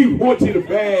when he wants you to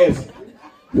fast.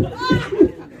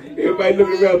 Everybody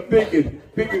looking around thinking,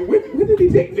 when did he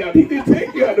take you out? He didn't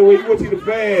take you out the way he wants you to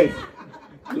fast.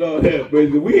 Lord have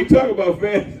mercy. We ain't talking about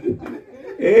fasting.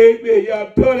 Amen.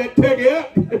 Y'all tore that turkey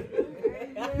up.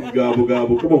 Gobble,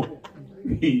 gobble. Come on.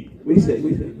 What do you say?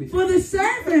 for the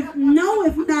servant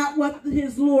knoweth not what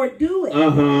his Lord doeth.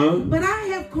 Uh-huh. But I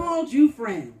have called you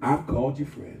friends. I've called you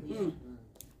friends.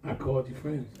 I called you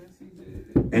friends.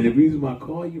 And the reason why I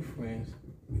call you friends,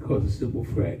 because of simple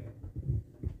fact,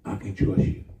 I can trust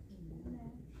you.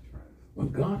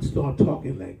 When God starts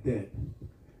talking like that,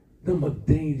 them are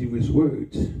dangerous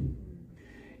words.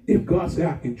 If God said,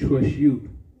 I can trust you,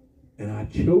 and I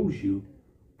chose you,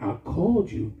 I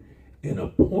called you, and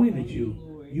appointed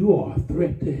you, you are a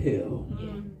threat to hell.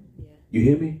 You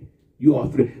hear me? You are a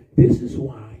threat. This is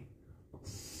why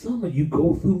some of you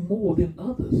go through more than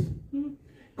others.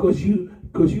 Because you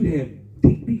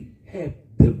have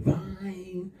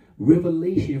divine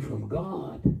revelation from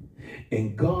God.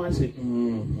 And God said,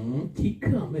 keep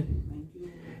coming.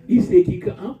 He said,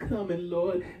 I'm coming,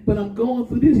 Lord, but I'm going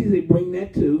through this. He said, bring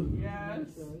that too. Yes.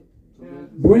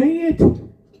 Bring it.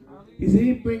 He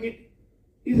said, bring it.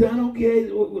 He said, I don't care.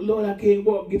 Lord, I can't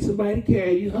walk. Get somebody to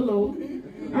carry you. Hello.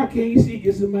 I can't see.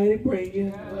 Get somebody to bring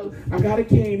you. I got a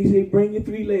cane. He said, bring your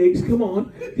 3 legs. Come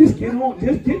on. Just get on.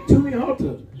 Just get to the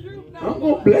altar. I'm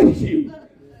going to bless you.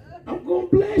 I'm going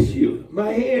to bless you. My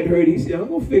head hurt. He said, I'm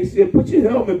going to fix it. Put your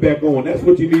helmet back on. That's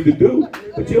what you need to do.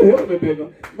 Put your helmet back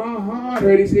on. My heart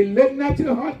hurt. He said, let not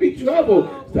your heart be troubled.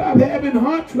 Stop having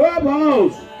heart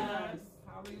troubles.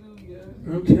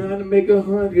 I'm trying to make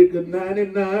 100 because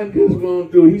 99 just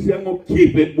won't do. He said, I'm going to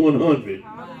keep it 100.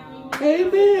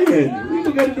 Amen. We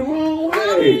look at it the wrong way.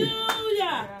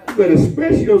 Hallelujah. You better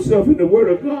express yourself in the Word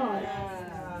of God.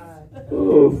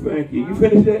 Oh, thank you. You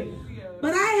finished that?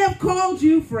 But I have called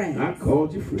you friends. I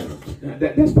called you friends. Now,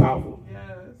 that's powerful.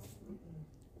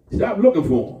 Stop looking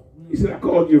for him. He said, I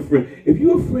called you a friend. If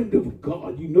you're a friend of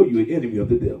God, you know you're an enemy of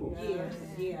the devil.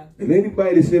 Yeah. And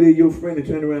anybody that said they're your friend and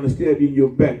turn around and stab you in your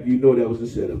back, you know that was a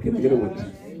setup. Can I get a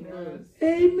witness?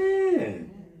 Amen.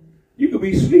 You could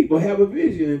be asleep or have a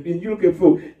vision and you look at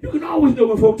folk. You can always know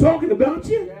when folk talking about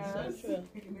you.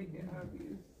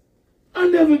 I'll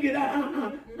never get.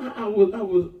 I was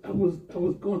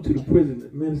going to the prison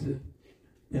minister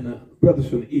and brothers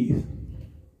from the east.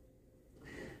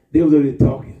 They was over there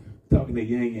talking to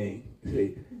Yang Yang.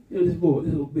 Say, this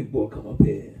little big boy come up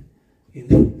here.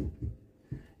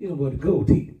 What the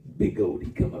Goldie, big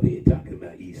Goldie, come up here talking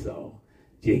about Esau,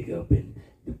 Jacob, and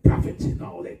the prophets and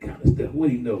all that kind of stuff. What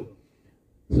do you know?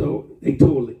 So they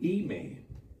told the E-man,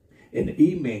 and the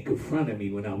E-man confronted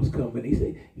me when I was coming. He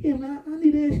said, yeah, man, I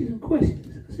need to ask you some questions.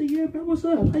 I said, yeah, man, what's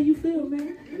up? How you feel,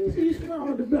 man? He said, you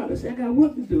smiling about it. I said, I got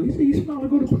work to do. He said, you smiling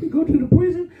to go to the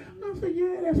prison? I said,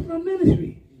 yeah, that's my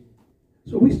ministry.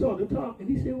 So we started talking.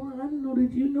 He said, well, I didn't know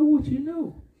that you know what you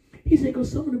know. He said,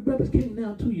 because some of the brothers came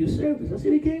down to your service. I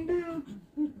said, they came down?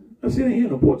 I said, they had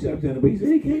no pork chops down there, but he said,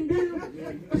 they came down?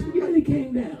 I said, yeah, they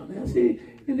came down. And I said,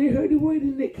 and they heard the word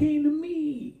and they came to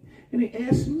me. And they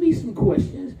asked me some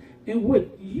questions. And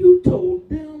what you told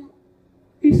them,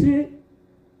 he said,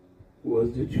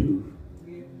 was the truth.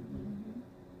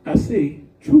 I said,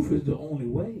 truth is the only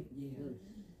way.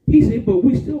 He said, but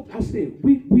we still, I said,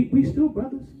 we still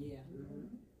brothers.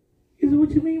 He said,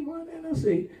 what you mean by that? And I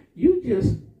said, you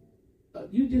just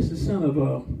the son of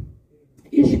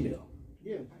Ishmael.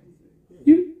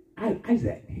 You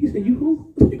Isaac. He said, you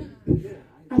who?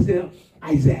 I said,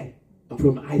 Isaac. I'm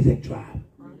from the Isaac tribe.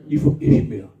 You from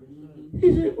Ishmael.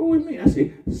 He said, what do you mean? I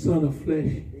said, son of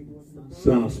flesh,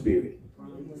 son of spirit.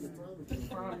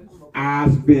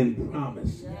 I've been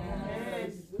promised.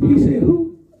 He said,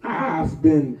 who? I've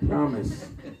been promised.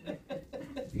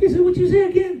 He said, what you say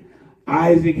again?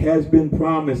 Isaac has been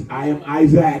promised. I am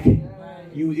Isaac.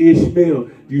 You Ishmael,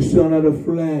 you son of the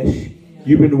flesh.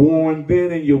 You've been warned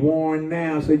then and you're warned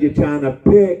now. So you're trying to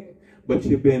pick, but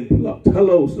you've been plucked.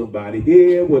 Hello, somebody.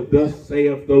 Hear what thus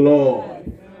saith the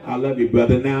Lord. I love you,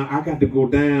 brother. Now I got to go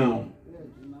down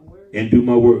and do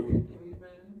my work.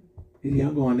 He said,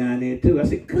 I'm going down there too. I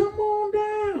said, come on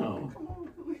down.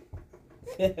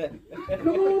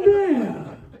 Come on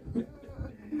down.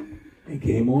 He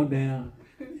came on down.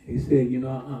 He said,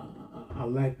 I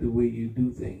like the way you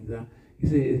do things. He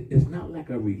said, it's not like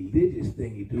a religious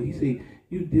thing you do. He said,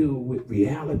 you deal with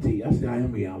reality. I said, I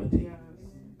am reality.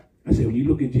 I said, when you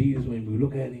look at Jesus, when we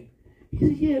look at him, he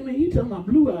said, yeah, man, you talking about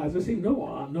blue eyes. I said,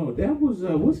 no, that was,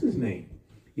 what's his name?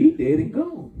 He dead and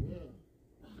gone.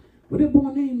 What that boy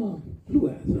name Blue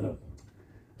Eyes?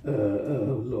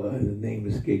 Lord, his name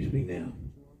escapes me now.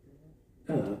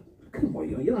 Come on,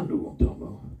 y'all know what I'm talking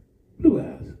about. Blue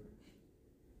Eyes.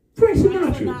 Frank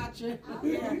Sinatra.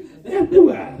 That's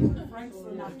Blue Eyes. Frank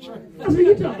Sinatra. I said,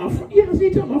 you talking about Frank? Yeah, I said,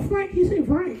 you talking about Frank? He said,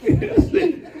 Frank.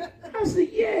 I said,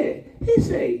 yeah. He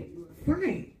said,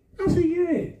 Frank. I said,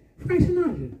 yeah. Frank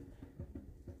Sinatra.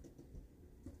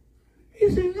 He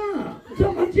said, nah. I'm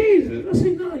talking about Jesus. I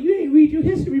said, no, you ain't read your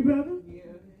history, brother.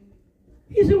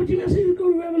 He said, what you mean? I said, let's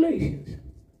go to Revelations.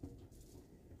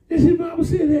 They said, the Bible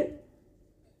said that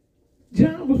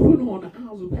John was put on the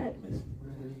Isles of Patmos.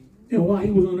 And while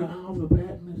he was on the Isles of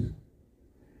Patmos,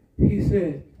 he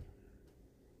said,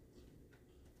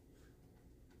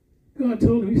 God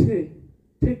told him, he said,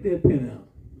 take that pen out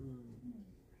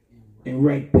and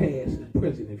write past and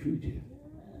present and future.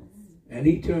 And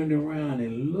he turned around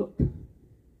and looked,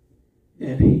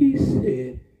 and he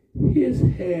said his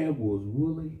hair was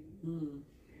woolly,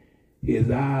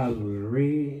 his eyes was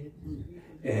red,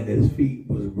 and his feet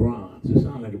was bronze. It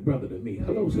sounded like a brother to me.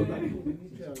 Hello, somebody.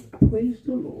 Praise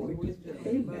the Lord.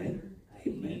 Amen.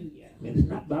 Amen. Man, it's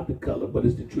not about the color, but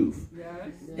it's the truth.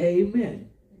 Yes. Amen.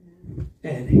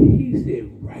 And he said,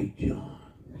 right, John.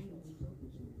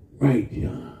 Right,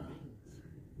 John.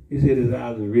 He said his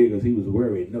eyes were red because he was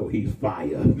worried. No, he's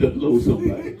fire. Hello,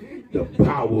 somebody. The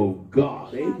power of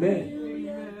God.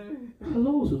 Amen.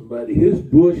 Hello, somebody. His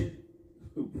bush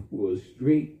was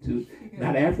straight to,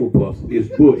 not Afro puffs, his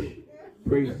bush.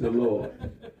 Praise the Lord.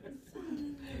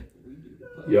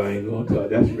 Y'all ain't going to talk.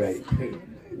 That's right.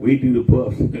 We do the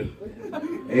puffs.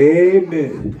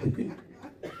 Amen.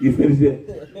 You finished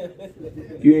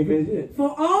that? You ain't finished that?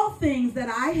 For all things that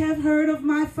I have heard of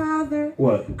my Father,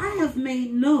 What? I have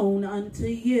made known unto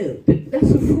you.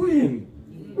 That's a friend.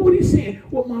 What are you saying?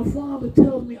 What my Father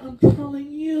tells me, I'm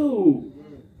telling you.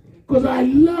 Because I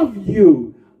love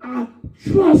you. I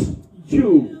trust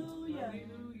you.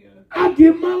 I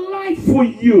give my life for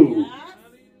you.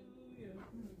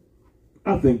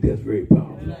 I think that's very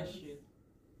powerful.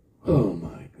 Oh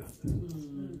my God.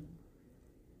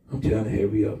 I'm trying to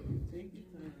hurry up.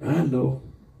 I know.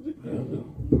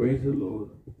 Praise the Lord.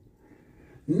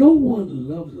 No one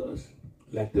loves us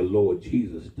like the Lord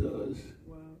Jesus does.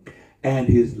 And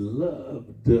his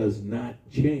love does not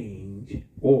change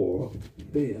or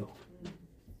fail.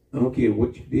 I don't care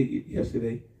what you did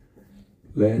yesterday,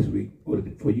 last week, or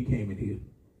before you came in here.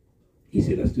 He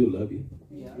said, I still love you.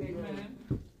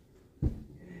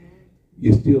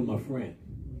 You're still my friend.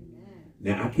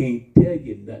 Now, I can't tell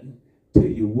you nothing. Tell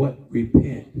you what,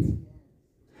 repent.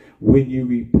 When you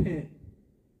repent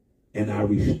and I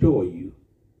restore you,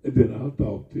 then I'll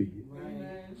talk to you.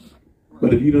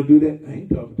 But if you don't do that, I ain't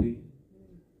talking to you.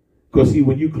 Because see,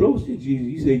 when you close to Jesus,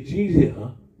 you say, Jesus,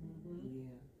 huh?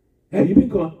 Have you been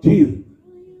called Jesus?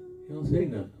 You don't say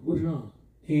nothing. What's wrong?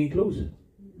 He ain't closing.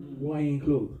 Why he ain't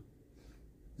close?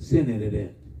 Sin in it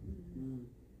in.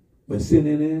 When sin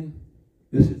in it in,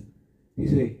 listen, he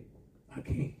say, I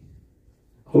can't.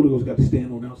 Holy Ghost got to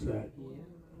stand on the outside.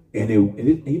 And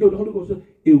you know the Holy Ghost,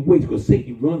 it waits because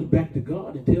Satan runs back to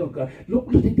God and tells God, look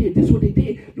what they did. This is what they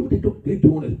did. Look what they do. They're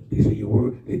doing it. They say your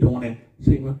word. They're doing that.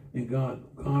 Satan, and God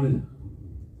is,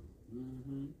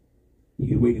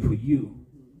 he's waiting for you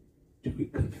to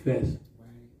confess.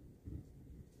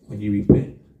 When you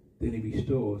repent, then he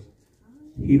restores.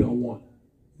 He don't want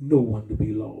no one to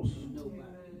be lost.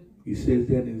 He says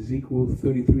that in Ezekiel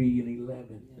 33 and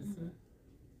 11.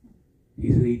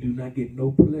 He said he do not get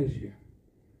no pleasure,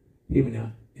 hear me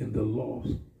now, in the loss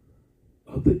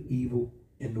of the evil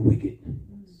and the wicked.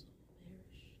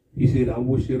 He said, I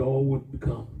wish it all would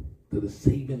come to the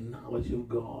saving knowledge of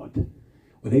God.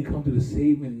 When they come to the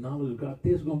saving knowledge of God,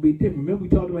 there's going to be different. Remember we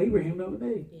talked about Abraham the other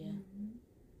day. Yeah.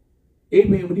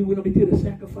 Abraham, when he went up and did a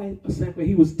sacrifice,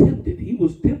 he was tempted. He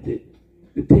was tempted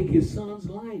to take his son's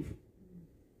life.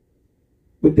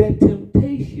 But that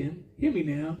temptation, hear me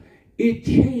now, it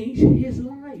changed his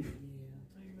life.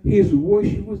 His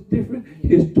worship was different.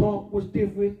 His talk was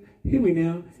different. Hear me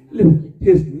now. Listen,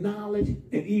 his knowledge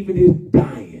and even his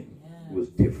dying was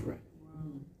different.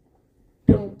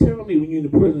 Don't tell me when you're in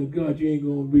the presence of God, you ain't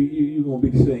gonna be you're gonna be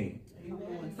the same.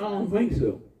 I don't think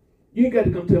so. You ain't got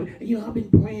to come tell me. You know, I've been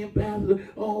praying, Pastor,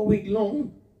 all week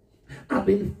long. I've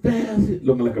been fasting,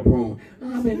 looking like a prune.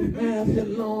 I've been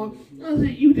fasting, Lord. I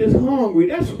said, you just hungry.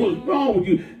 That's what's wrong with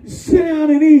you. Sit down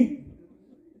and eat.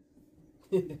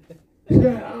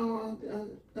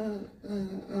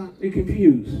 You're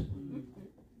confused.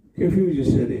 Confusion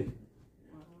set in.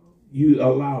 You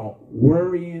allow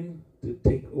worrying to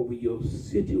take over your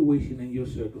situation and your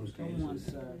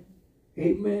circumstances.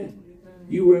 Amen.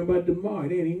 You worry about tomorrow.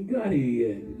 They ain't even got here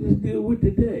yet. Just deal with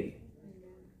today.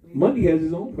 Money has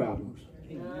its own problems.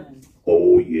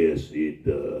 Oh, yes, it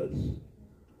does.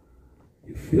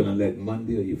 You're feeling like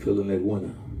Monday or you're feeling like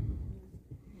winter.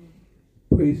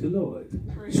 Praise the Lord.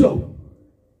 So,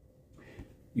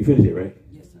 you finished it, right?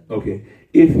 Yes, sir. Okay.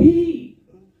 If he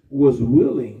was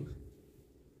willing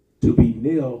to be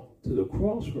nailed to the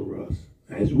cross for us,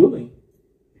 as willing,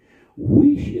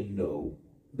 we should know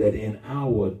that in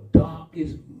our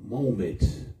darkest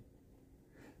moments,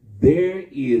 there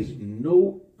is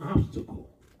no obstacle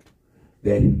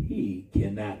that he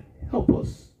cannot help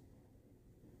us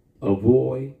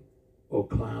avoid or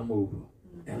climb over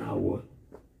in our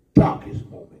darkest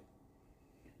moment.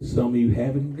 Some of you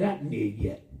haven't gotten there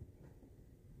yet,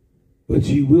 but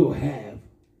you will have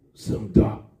some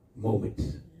dark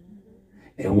moments.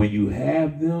 And when you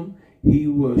have them, he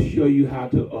will show you how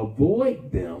to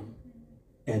avoid them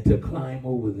and to climb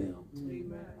over them.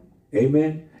 Amen.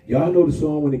 Amen. Y'all know the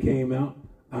song when it came out?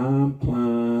 I'm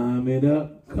climbing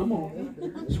up. Come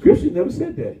on. Scripture never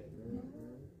said that.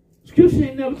 Scripture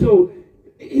ain't never told.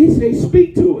 He say,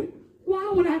 speak to it.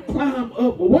 Why would I climb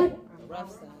up? Or what?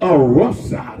 a rough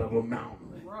side of a mountain.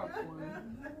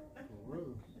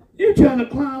 You're trying to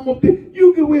climb up there.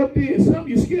 You get way up there and something,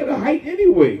 you're scared of height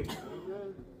anyway.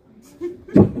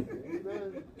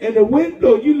 And the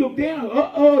window, you look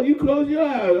down, you close your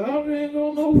eyes. I ain't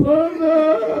going no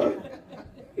further.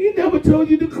 He never told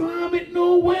you to climb it,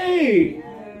 no way.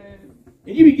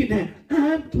 And you be getting that,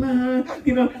 I'm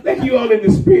climbing, like you all in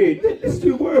the spirit. Let's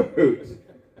do words.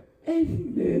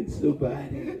 Amen,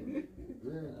 somebody.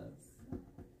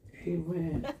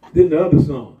 Amen. Then the other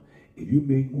song. If you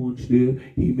make one step,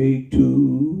 he make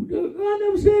two. God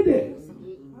never said that.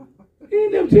 He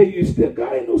ain't never tell you to step.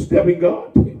 God ain't no stepping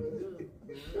God.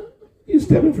 You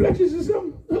stepping fletches or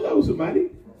something? Hello,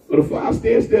 somebody. Or the 5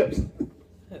 stair steps.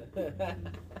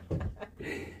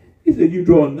 He said, you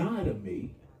draw nigh to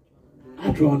me,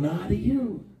 I draw nigh to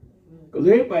you. Because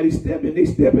everybody's stepping, they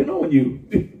stepping on you.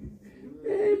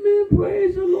 Amen.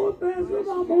 Praise the Lord, Pastor. I'm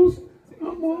almost.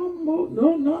 No.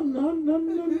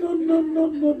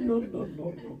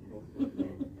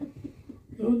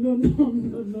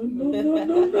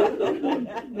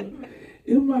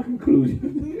 In my conclusion.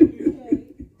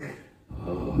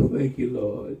 Oh, thank you,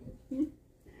 Lord.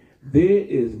 There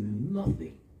is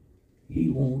nothing he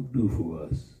won't do for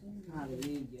us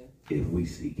if we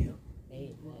seek him.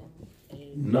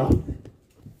 Nothing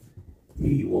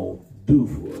he won't do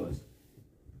for us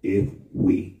if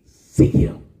we seek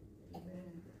him.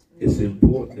 It's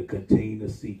important to continue to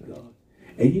seek God.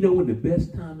 And you know when the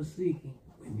best time to seek him?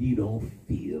 When you don't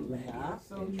feel like it.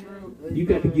 So true. You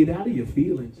got to get out of your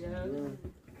feelings.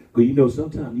 Because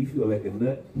sometimes you feel like a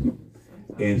nut.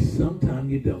 And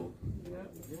sometimes you don't.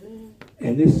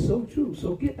 And it's so true.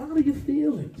 So get out of your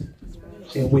feelings.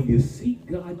 And when you seek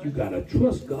God, you got to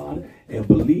trust God and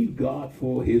believe God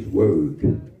for his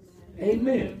word.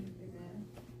 Amen.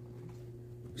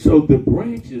 So the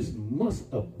branches must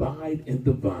abide in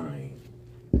the vine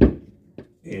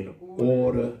in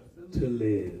order to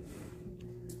live.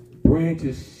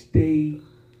 Branches stay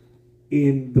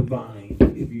in the vine.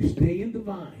 If you stay in the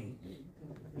vine,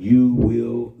 you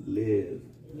will live.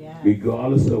 Yeah.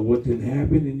 Regardless of what can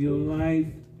happen in your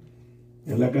life.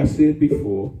 And like I said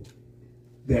before,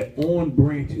 that on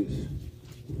branches,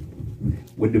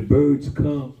 when the birds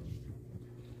come,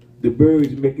 the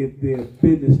birds make it their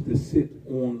business to sit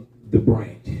on the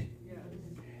branch.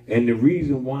 And the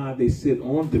reason why they sit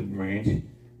on the branch,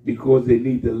 because they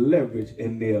need the leverage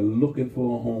and they're looking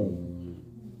for a home.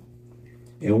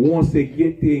 And once they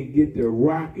get there and get to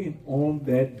rocking on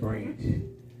that branch,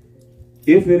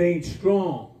 if it ain't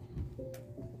strong,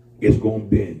 it's going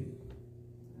to bend.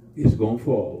 It's going to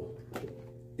fall.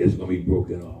 It's going to be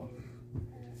broken off.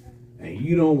 And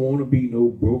you don't want to be no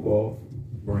broke off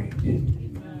branch.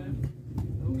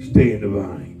 Stay in the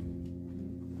vine.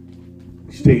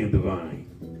 Stay in the vine.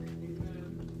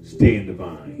 Stay in the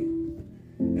vine.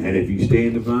 And if you stay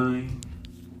in the vine,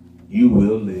 you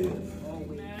will live.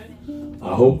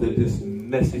 I hope that this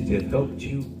message has helped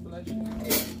you.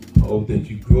 I hope that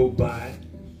you grow by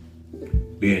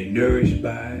it, being nourished by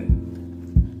it,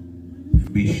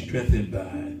 and be strengthened by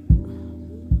it.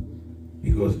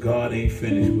 Because God ain't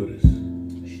finished with us.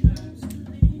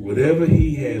 Whatever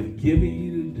he has given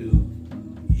you to do,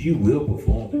 you will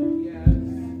perform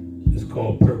it. It's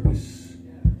called purpose.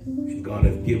 And God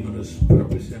has given us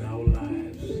purpose in our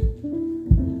lives.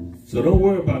 So don't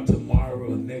worry about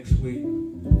tomorrow or next week.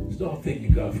 Start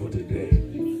thanking God for today.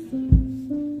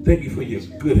 Thank you for your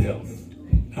good health.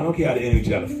 I don't care how the enemy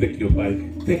try to flick your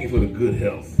body. Thank you for the good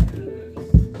health.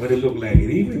 When it looked like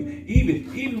it.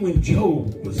 Even when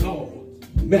Job was all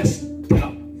messed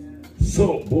up,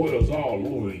 salt boils all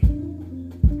over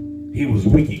him. He was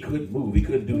weak. He couldn't move. He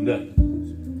couldn't do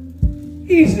nothing.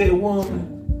 He said,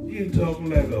 woman, you talking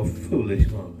like a foolish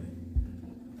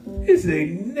woman. He said,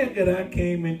 naked I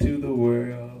came into the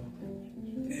world,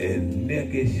 and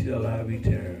naked shall I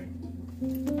return.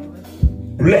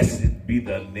 Blessed be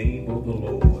the name of the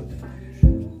Lord.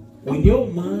 When your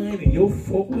mind and your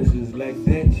focus is like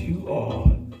that, you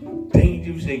are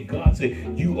dangerous. And God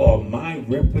said, you are my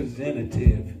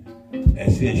representative.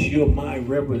 And since you're my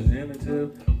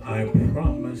representative, I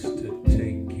promise to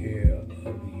take care of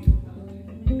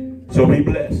you. So be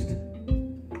blessed.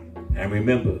 And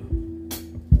remember,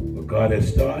 what God has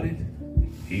started,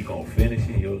 he's going to finish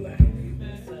in your life.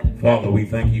 Father, we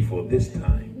thank you for this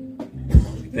time.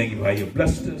 We thank you for how you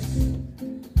blessed us.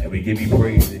 And we give you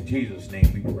praise. In Jesus'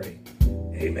 name we pray.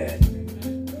 Amen.